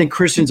 And I think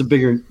Christian's a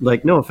bigger,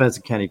 like, no offense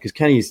to Kenny, because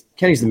Kenny's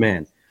the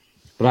man.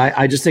 But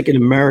I just think in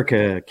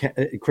America,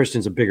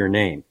 Christian's a bigger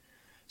name.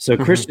 So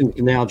Christian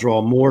can now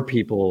draw more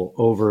people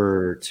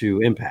over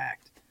to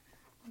Impact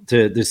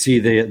to see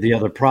the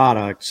other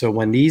product. So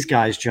when these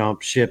guys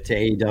jump ship to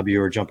AEW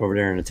or jump over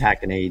there and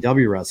attack an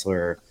AEW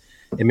wrestler,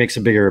 it makes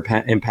a bigger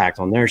impact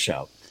on their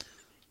show.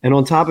 And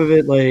on top of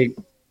it, like,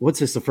 what's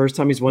this? The first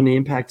time he's won the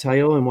Impact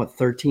title in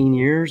 13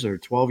 years or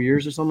 12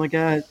 years or something like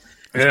that?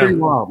 It's pretty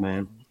wild,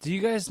 man. Do you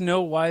guys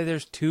know why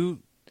there's two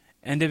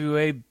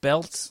NWA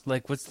belts?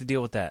 Like, what's the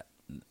deal with that?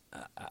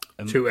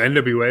 Two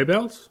NWA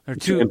belts? Or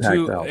two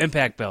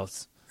Impact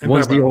belts.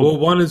 One's the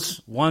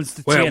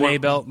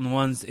TNA belt and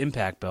one's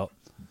Impact belt.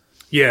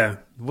 Yeah.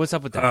 What's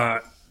up with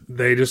that?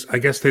 I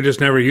guess they just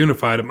never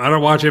unified them. I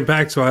don't watch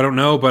Impact, so I don't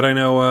know, but I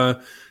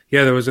know,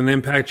 there was an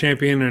Impact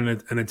champion and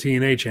a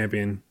TNA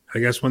champion. I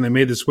guess when they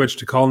made the switch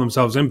to call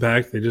themselves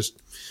Impact, they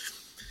just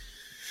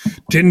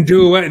didn't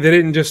do away. They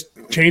didn't just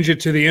change it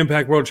to the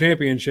Impact World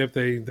Championship.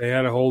 They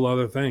had a whole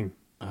other thing.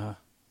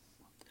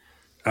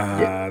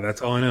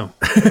 That's all I know.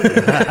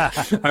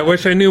 I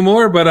wish I knew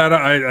more, but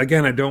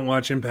I don't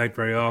watch Impact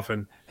very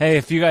often. Hey,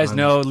 if you guys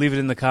know, leave it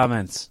in the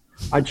comments.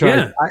 I try.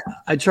 Yeah.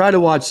 I try to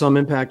watch some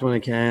Impact when I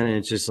can, and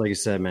it's just like I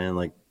said, man.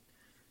 Like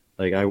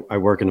I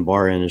work in the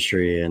bar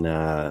industry, and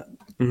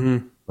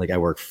like I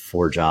work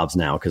 4 jobs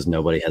now because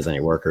nobody has any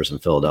workers in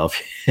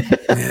Philadelphia.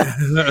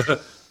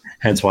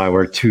 Hence why I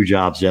worked 2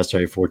 jobs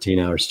yesterday, 14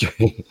 hours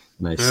straight,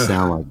 and I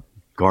sound like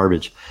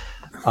garbage.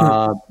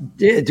 Yeah,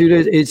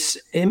 dude, it's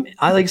like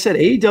I said,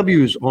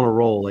 AEW is on a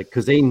roll, like,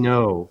 because they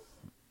know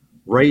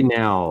right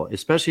now,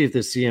 especially if the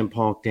CM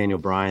Punk Daniel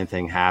Bryan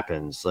thing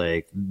happens,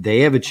 like, they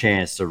have a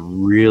chance to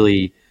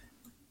really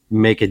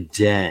make a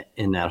dent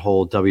in that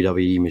whole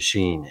WWE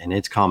machine, and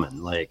it's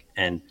coming. Like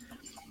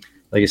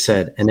I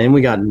said, and then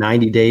we got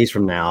 90 days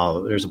from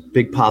now. There's a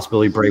big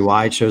possibility Bray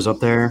Wyatt shows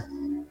up there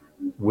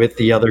with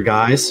the other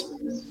guys.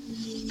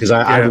 because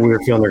I have a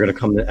weird feeling they're going to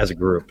come as a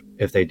group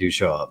if they do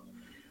show up.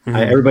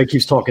 Everybody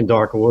keeps talking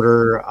Dark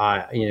Order.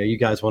 You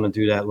guys want to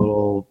do that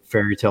little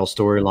fairy tale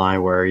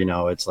storyline where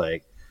it's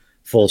like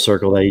full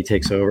circle that he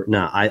takes over.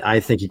 No, I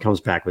think he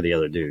comes back with the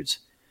other dudes.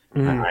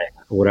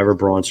 Whatever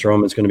Braun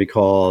Strowman's going to be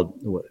called,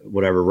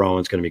 whatever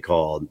Rowan's going to be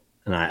called,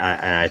 and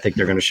I think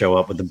they're going to show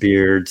up with the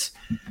beards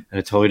and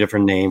a totally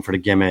different name for the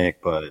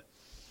gimmick. But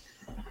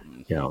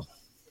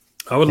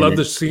I would love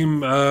to see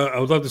him. I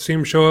would love to see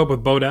him show up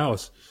with Bo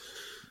Dallas.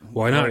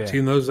 Why not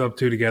team those up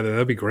two together?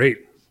 That'd be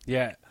great.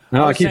 Yeah.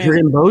 No, I keep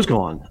forgetting Bo's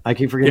gone. I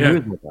keep forgetting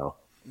who's with Bo.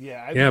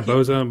 Yeah,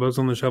 Bo's on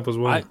the shelf as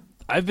well.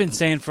 I've been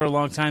saying for a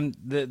long time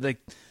that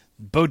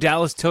Bo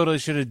Dallas totally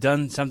should have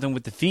done something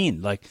with the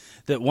Fiend. Like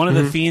that, one of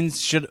the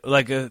Fiends should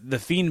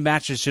the Fiend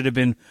matches should have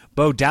been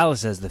Bo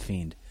Dallas as the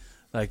Fiend.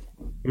 Like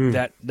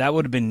that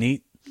would have been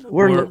neat.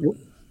 Or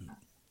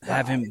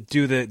have him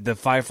do the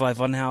Firefly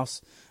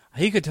Funhouse.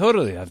 He could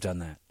totally have done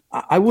that.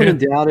 I wouldn't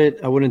doubt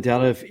it. I wouldn't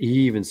doubt it if he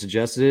even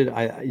suggested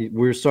it.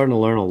 We're starting to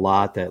learn a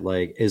lot that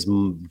as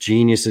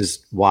genius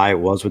as why it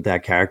was with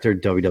that character,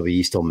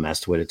 WWE still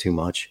messed with it too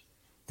much.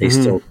 They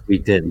still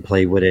tweaked it and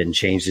played with it and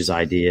changed his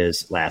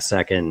ideas last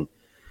second.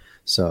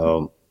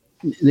 So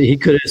he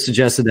could have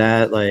suggested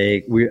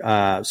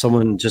that.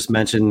 Someone just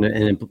mentioned,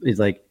 and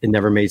it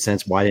never made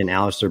sense. Why didn't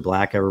Aleister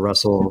Black ever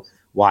wrestle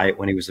Wyatt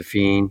when he was a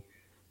Fiend?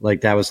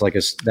 That was was a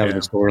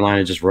storyline.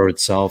 It just wrote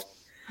itself.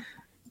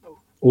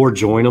 Or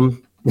join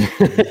him.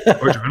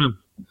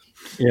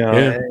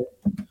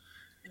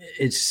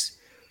 It's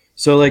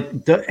so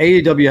the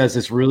AEW has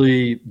this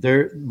really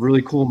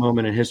cool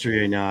moment in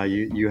history right now.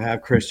 You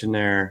have Christian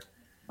there,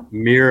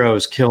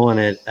 Miro's killing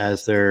it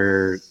as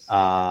their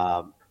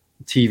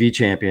TV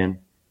champion.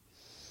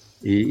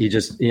 He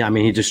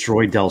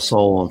destroyed Del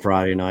Sol on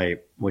Friday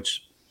night,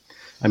 which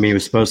it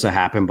was supposed to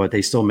happen, but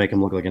they still make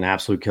him look like an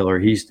absolute killer.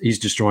 He's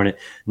destroying it.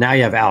 Now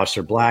you have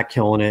Aleister Black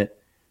killing it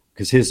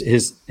because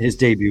his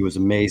debut was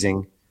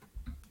amazing.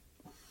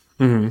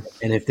 And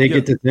if they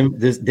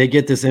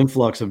get this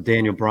influx of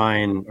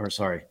Brian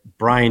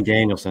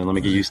Danielson, let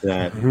me get used to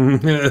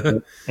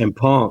that, and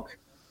Punk,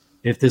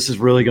 if this is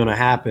really going to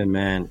happen,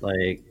 man,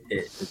 they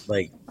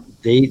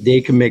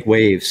can make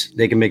waves.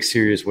 They can make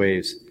serious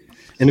waves.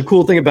 And the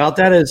cool thing about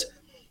that is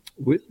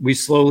we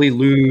slowly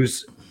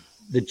lose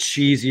the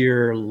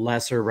cheesier,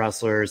 lesser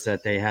wrestlers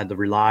that they had to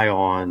rely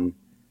on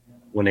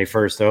when they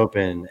first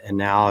opened, and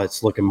now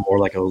it's looking more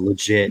like a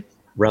legit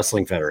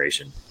wrestling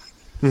federation.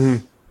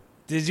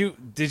 Did you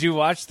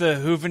watch the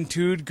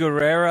Juventud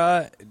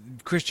Guerrera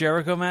Chris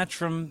Jericho match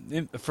from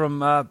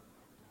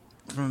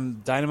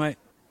Dynamite?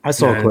 I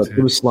saw a clip.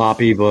 It was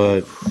sloppy,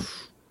 but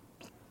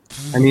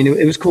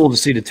it was cool to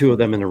see the two of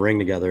them in the ring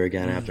together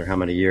again after how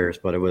many years.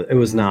 But it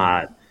was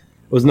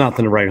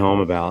nothing to write home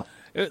about.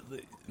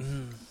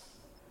 I'm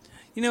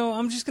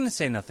just gonna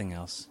say nothing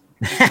else.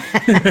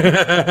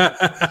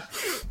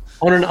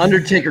 On an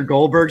Undertaker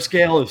Goldberg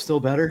scale, it was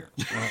still better.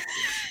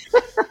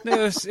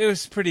 It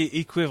was pretty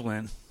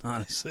equivalent,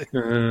 honestly.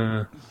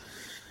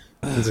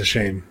 It's a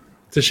shame.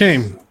 It's a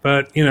shame,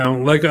 but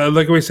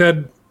like we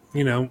said,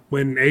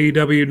 when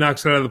AEW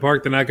knocks it out of the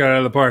park, they knock it out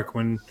of the park.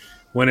 When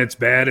it's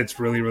bad, it's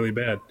really, really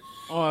bad.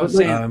 Oh, I was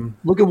saying,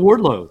 look at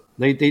Wardlow.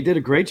 They did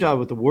a great job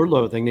with the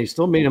Wardlow thing. They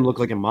still made him look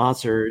like a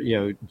monster.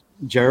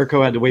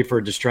 Jericho had to wait for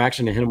a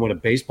distraction to hit him with a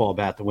baseball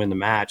bat to win the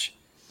match.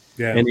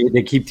 Yeah, and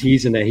they keep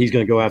teasing that he's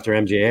going to go after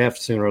MJF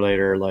sooner or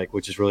later,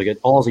 which is really good.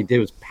 All he did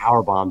was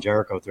powerbomb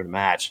Jericho through the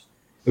match.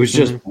 It was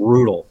just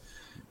brutal.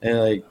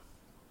 And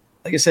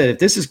like I said, if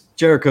this is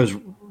Jericho's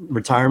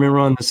retirement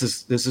run, this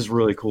is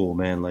really cool,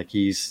 man.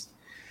 He's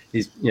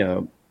putting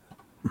a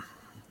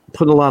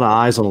lot of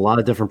eyes on a lot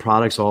of different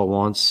products all at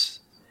once.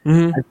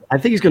 I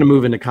think he's going to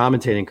move into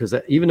commentating because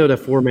even though that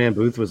 4-man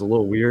booth was a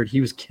little weird, he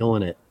was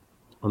killing it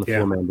on the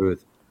 4-man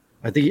booth.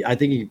 I think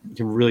he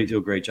can really do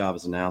a great job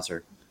as an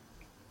announcer.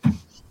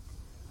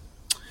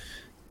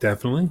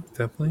 Definitely.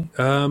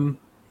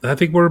 I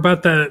think we're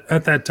about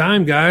at that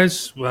time,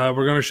 guys. We're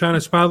going to shine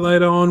a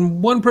spotlight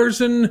on one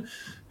person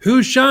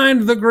who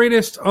shined the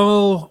greatest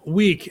all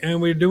week, and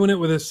we're doing it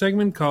with a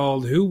segment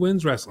called Who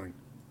Wins Wrestling?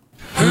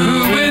 Who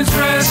wins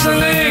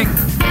wrestling?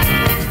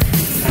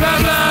 Blah,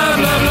 blah,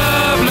 blah,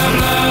 blah, blah,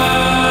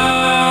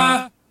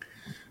 blah.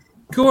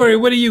 Corey,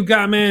 what do you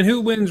got, man?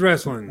 Who wins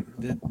wrestling?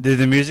 Did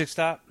the music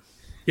stop?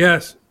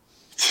 Yes.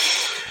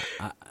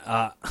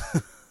 I'm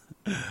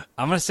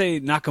going to say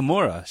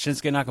Nakamura,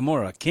 Shinsuke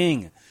Nakamura.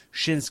 King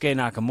Shinsuke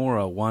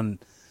Nakamura won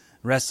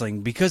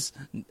wrestling because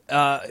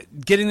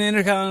getting the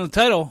Intercontinental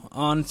title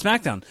on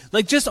SmackDown.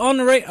 Just on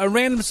a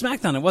random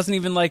SmackDown. It wasn't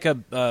even like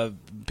a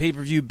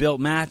pay-per-view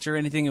built match or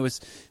anything. It was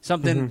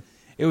something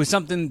it was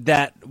something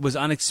that was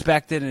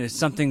unexpected, and it's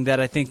something that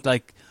I think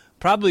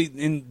probably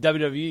in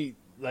WWE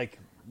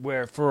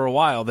where for a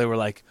while they were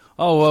like,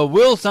 "Oh, well,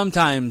 we'll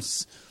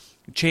sometimes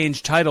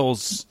change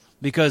titles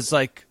because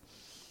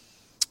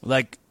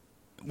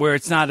where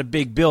it's not a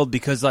big build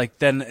because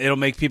then it'll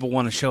make people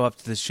want to show up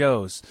to the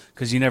shows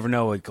because you never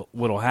know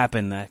what'll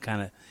happen, that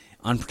kind of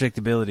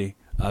unpredictability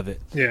of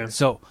it." Yeah.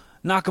 So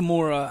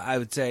Nakamura, I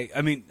would say.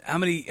 I mean, how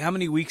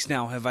many weeks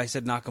now have I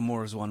said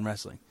Nakamura's won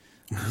wrestling?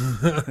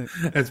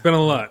 It's been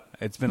a lot.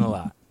 It's been a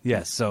lot.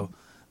 Yes, so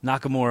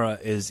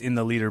Nakamura is in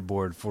the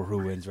leaderboard for who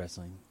wins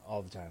wrestling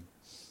all the time.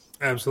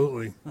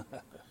 Absolutely.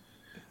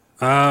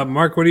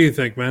 Mark, what do you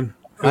think, man?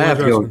 I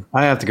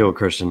have to go with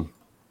Christian.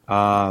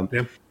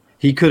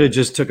 He could have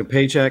just took a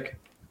paycheck,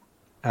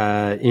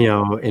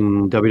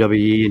 in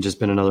WWE and just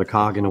been another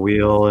cog in a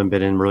wheel and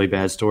been in really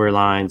bad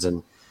storylines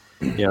and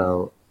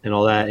and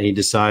all that. And he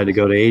decided to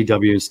go to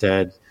AEW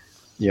instead.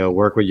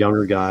 Work with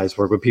younger guys,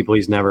 work with people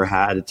he's never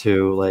had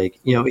to. Like,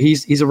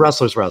 he's a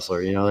wrestler's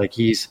wrestler. Like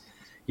he'd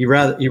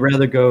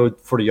rather go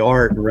for the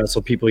art and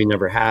wrestle people he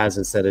never has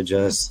instead of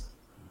just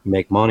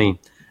make money.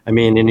 I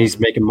mean, and he's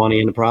making money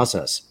in the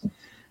process.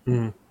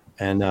 Mm.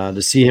 And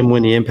to see him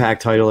win the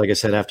Impact title, like I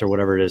said, after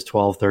whatever it is,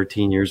 12,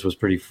 13 years was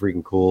pretty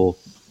freaking cool.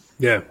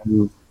 Yeah.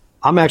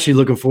 I'm actually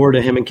looking forward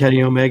to him and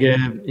Kenny Omega.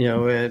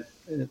 Is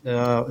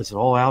it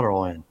All Out or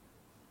All In?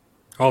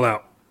 All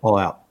Out. All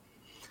Out.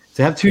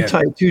 To have two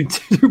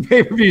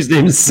pay-per-views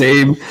named the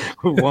same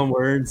with one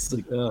word. It's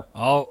like,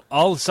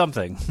 all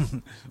something.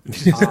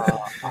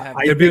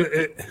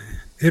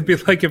 It'd be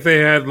like if they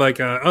had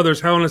there's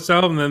Hell in a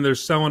Cell and then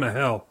there's Cell in a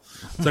Hell.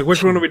 It's like,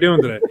 which one are we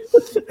doing today?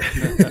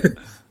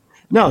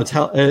 No, it's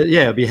hell.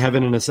 It'd be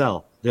Heaven in a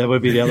Cell. That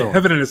would be the other one.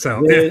 Heaven in a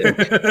Cell. Yeah.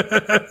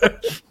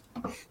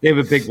 They have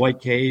a big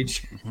white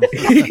cage.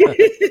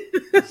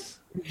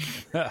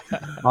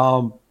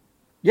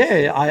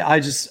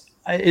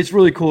 It's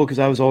really cool because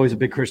I was always a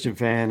big Christian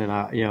fan,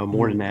 and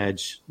more than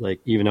Edge. Like,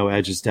 even though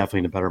Edge is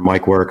definitely the better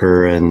mic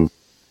worker, and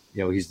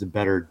he's the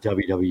better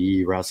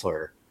WWE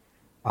wrestler.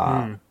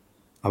 I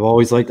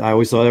always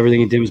thought everything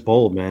he did was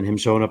bold, man. Him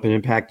showing up in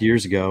Impact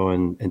years ago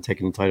and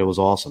taking the title was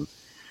awesome.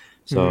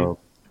 So,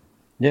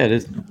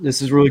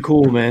 this is really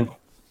cool, man.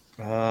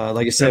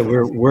 Like I said,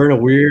 we're in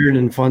a weird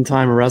and fun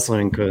time of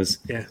wrestling because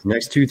the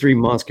next 2-3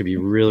 months could be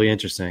really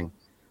interesting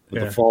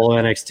with the fall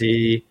of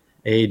NXT,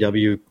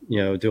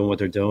 AEW, doing what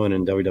they're doing,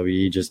 and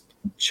WWE just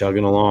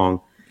chugging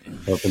along,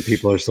 hoping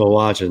people are still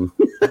watching.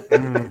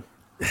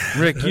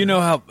 Rick, you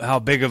know how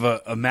big of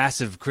a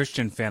massive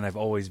Christian fan I've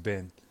always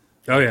been.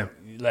 Oh yeah,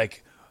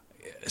 like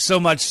so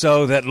much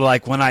so that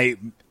when I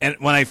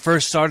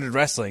first started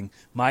wrestling,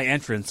 my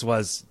entrance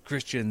was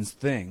Christian's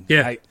thing.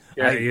 Yeah,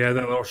 that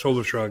little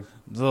shoulder shrug,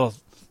 the little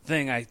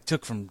thing I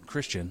took from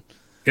Christian.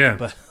 Yeah,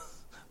 but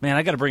man,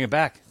 I got to bring it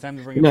back. It's time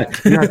to bring it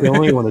back. You're not the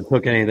only one that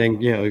took anything.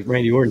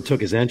 Randy Orton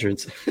took his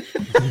entrance.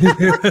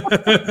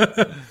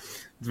 It's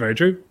very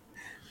true.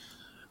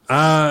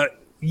 I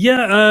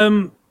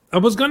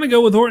was going to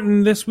go with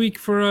Orton this week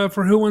for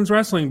Who Wins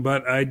Wrestling,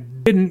 but I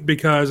didn't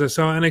because I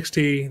saw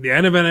NXT, the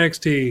end of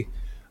NXT,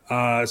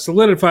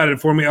 solidified it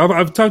for me.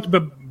 I've talked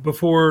about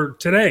before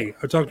today.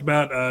 I talked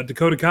about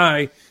Dakota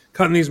Kai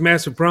cutting these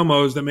massive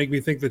promos that make me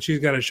think that she's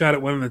got a shot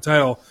at winning the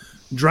title.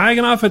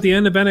 Dragunov at the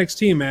end of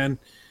NXT, man.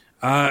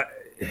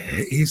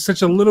 He's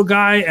such a little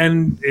guy,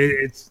 and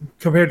it's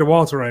compared to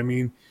Walter, I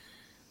mean.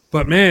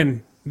 But,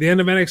 man, the end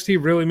of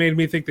NXT really made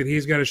me think that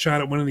he's got a shot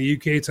at winning the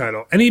UK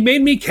title. And he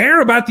made me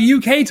care about the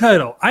UK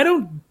title. I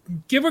don't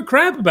give a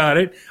crap about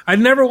it. I'd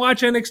never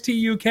watch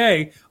NXT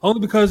UK, only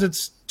because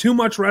it's too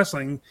much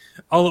wrestling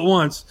all at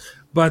once.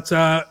 But,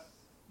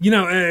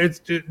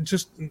 it's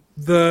just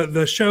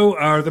the show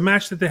or the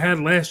match that they had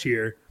last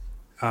year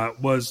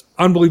was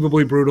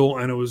unbelievably brutal,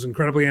 and it was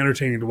incredibly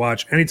entertaining to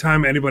watch.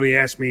 Anytime anybody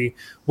asks me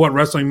what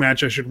wrestling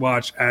match I should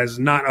watch as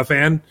not a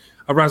fan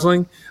of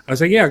wrestling, I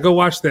say, yeah, go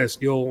watch this.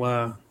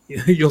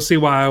 You'll see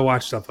why I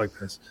watch stuff like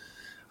this.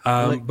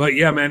 But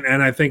yeah, man,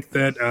 and I think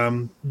that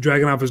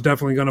Dragunov is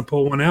definitely going to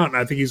pull one out, and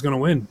I think he's going to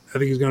win. I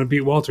think he's going to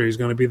beat Walter. He's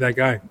going to be that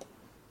guy.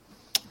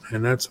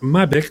 And that's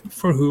my pick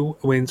for Who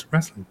Wins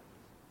Wrestling.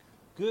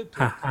 Good.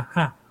 Ha, ha,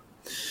 ha.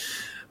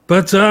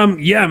 But,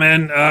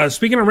 man,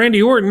 speaking of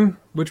Randy Orton,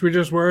 which we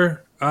just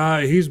were,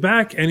 he's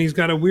back, and he's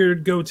got a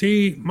weird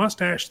goatee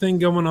mustache thing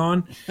going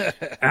on.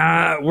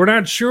 We're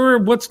not sure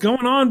what's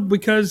going on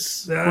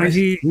because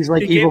he's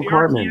like Evil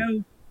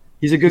Cartman.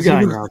 He's a good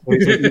guy now. So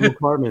he's like Evil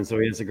Cartman, so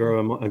he has to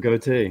grow a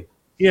goatee.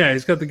 Yeah,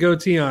 he's got the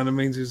goatee on. It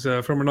means he's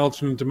from an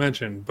alternate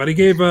dimension. But he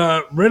gave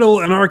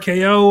Riddle an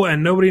RKO,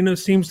 and nobody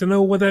seems to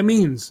know what that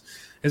means.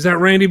 Is that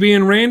Randy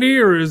being Randy,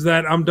 or is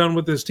that I'm done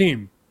with this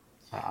team?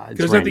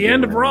 Because at the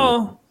end of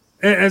Raw,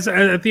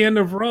 at the end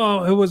of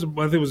Raw, I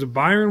think it was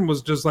Byron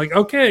was just like,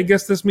 okay, I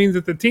guess this means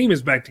that the team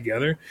is back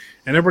together.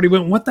 And everybody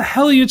went, what the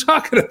hell are you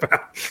talking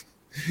about?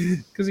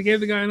 Because he gave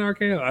the guy an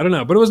RKO. I don't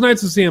know, but it was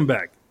nice to see him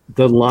back.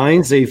 The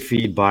lines they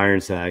feed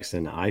Byron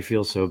Saxton, I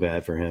feel so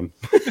bad for him.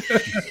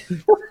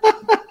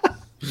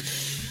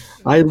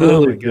 I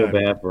literally feel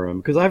bad for him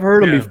because I've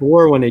heard him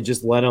before when they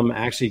just let him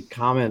actually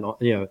comment,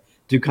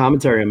 do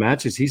commentary on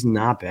matches. He's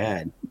not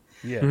bad.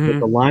 Yeah, but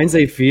the lines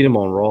they feed him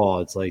on Raw,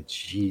 it's like,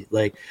 gee,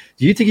 like,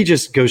 do you think he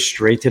just goes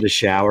straight to the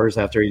showers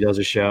after he does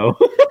a show?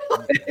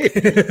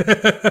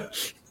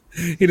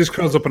 He just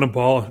curls up in a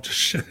ball,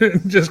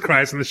 just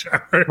cries in the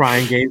shower.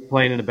 Crying games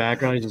playing in the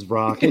background, he's just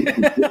rocking.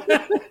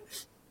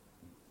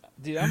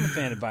 Dude, I'm a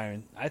fan of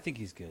Byron. I think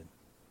he's good.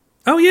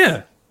 Oh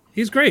yeah,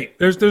 He's great.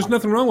 There's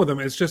nothing wrong with him.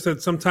 It's just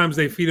that sometimes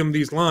they feed him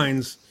these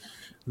lines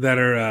that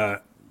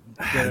are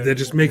that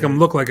just make him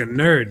look like a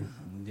nerd.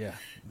 Yeah,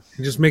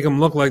 they just make him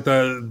look like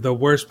the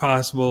worst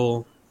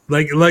possible.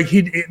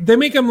 They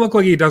make him look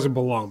like he doesn't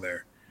belong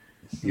there.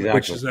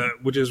 Exactly.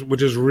 Which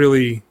is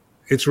really,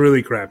 it's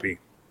really crappy.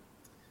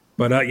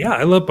 But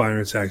I love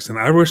Byron Saxton.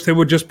 I wish they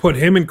would just put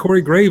him and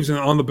Corey Graves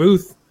on the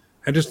booth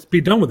and just be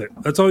done with it.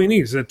 That's all he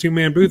needs, a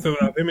 2-man booth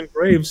of him and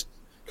Graves,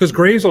 because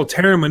Graves will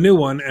tear him a new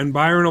one, and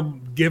Byron will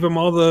give him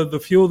all the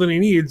fuel that he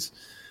needs.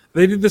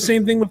 They did the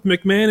same thing with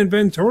McMahon and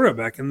Ventura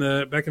back in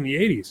the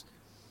 80s.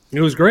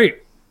 It was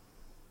great.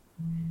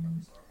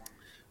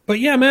 But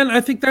yeah, man,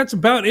 I think that's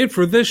about it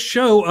for this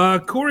show.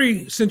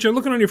 Corey, since you're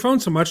looking on your phone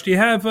so much, do you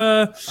have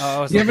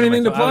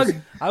anything to plug?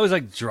 I was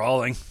like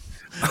drawing.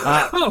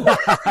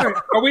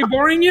 Are we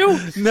boring you?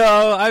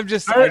 No, I'm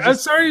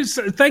sorry.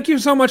 Thank you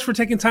so much for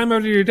taking time out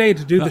of your day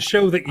to do the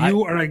show that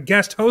you are a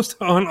guest host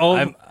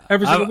on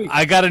every single week.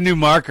 I got a new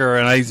marker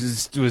and I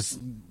just was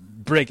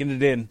breaking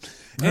it in.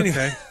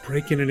 Okay,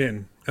 breaking it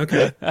in.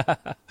 Okay.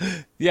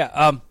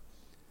 Yeah.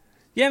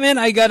 Yeah, man.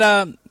 I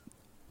got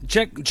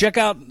check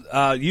out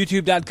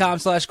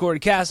youtube.com/Corey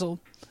Castle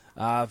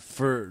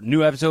for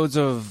new episodes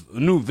of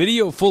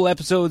full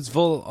episodes,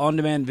 full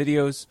on-demand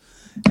videos.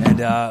 And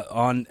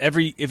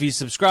if you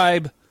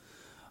subscribe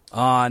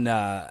on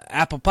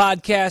Apple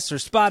Podcasts or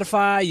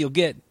Spotify, you'll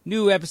get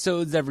new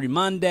episodes every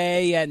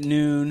Monday at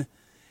noon.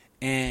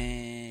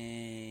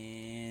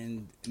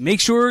 And make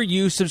sure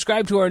you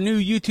subscribe to our new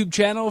YouTube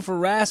channel for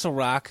Wrestle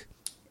Rock.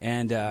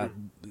 And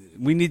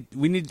we need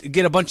to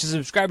get a bunch of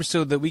subscribers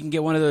so that we can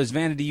get one of those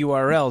vanity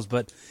URLs.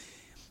 But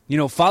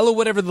follow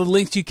whatever the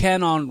links you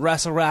can on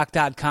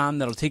WrestleRock.com.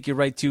 That'll take you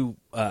right to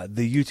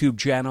the YouTube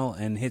channel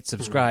and hit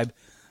subscribe.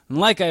 And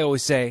like I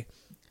always say,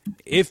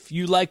 if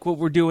you like what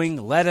we're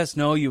doing, let us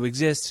know you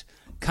exist.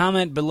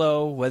 Comment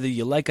below whether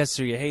you like us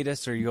or you hate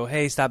us, or you go,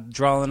 hey, stop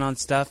drawing on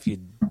stuff, you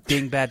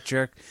dingbat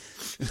jerk.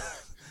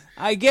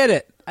 I get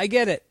it.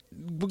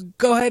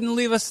 Go ahead and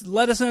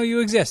let us know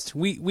you exist.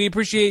 We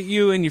appreciate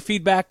you and your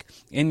feedback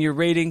and your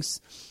ratings.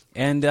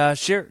 And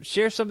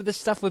share some of this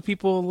stuff with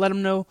people and let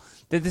them know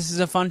that this is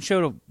a fun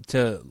show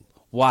to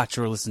watch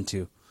or listen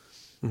to.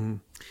 Mm-hmm.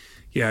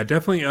 Yeah,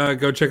 definitely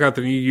go check out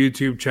the new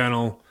YouTube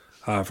channel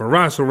for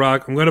Wrestle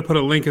Rock. I'm going to put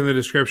a link in the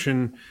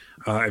description.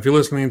 If you're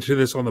listening to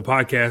this on the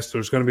podcast,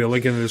 there's going to be a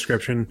link in the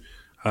description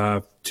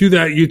to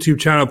that YouTube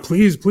channel.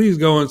 Please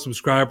go and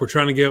subscribe. We're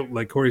trying to get,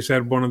 like Corey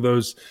said, one of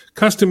those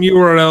custom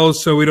URLs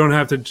so we don't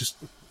have to just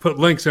put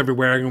links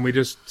everywhere, and we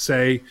just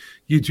say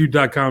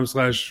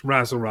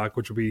youtube.com/WrestleRock,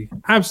 which would be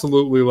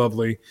absolutely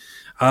lovely.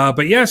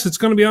 But yes, it's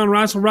going to be on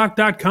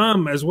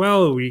WrestleRock.com as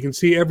well. You can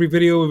see every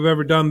video we've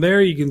ever done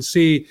there. You can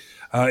see,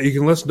 you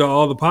can listen to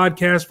all the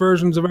podcast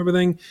versions of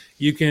everything.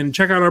 You can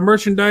check out our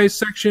merchandise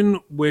section,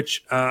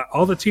 which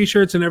all the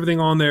T-shirts and everything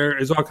on there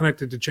is all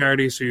connected to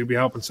charity, so you'll be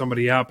helping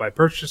somebody out by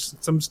purchasing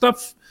some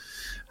stuff.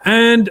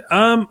 And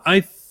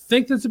I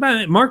think that's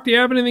about it. Mark, do you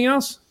have anything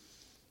else?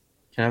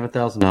 Can I have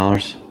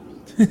 $1,000?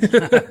 You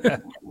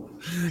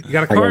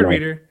got a card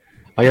reader.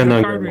 I got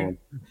no card reader.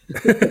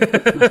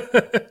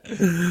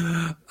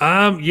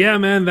 Yeah,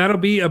 man, that'll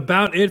be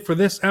about it for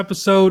this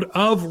episode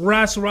of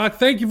Wrestle Rock.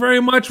 Thank you very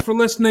much for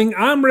listening.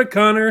 I'm Rick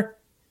Connor.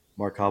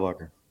 Mark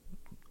Hallbacher.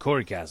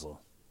 Corey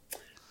Castle.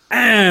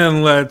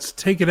 And let's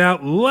take it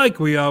out like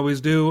we always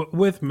do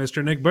with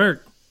Mr. Nick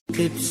Burke.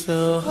 It's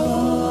so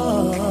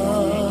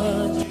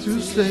hard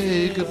to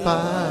say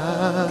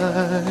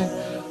goodbye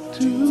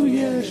to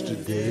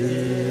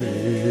yesterday.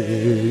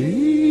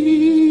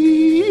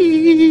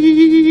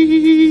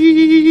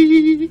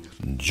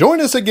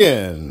 Join us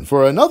again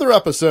for another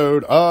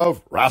episode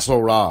of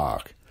Wrestle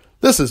Rock.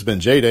 This has been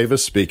Jay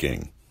Davis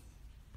speaking.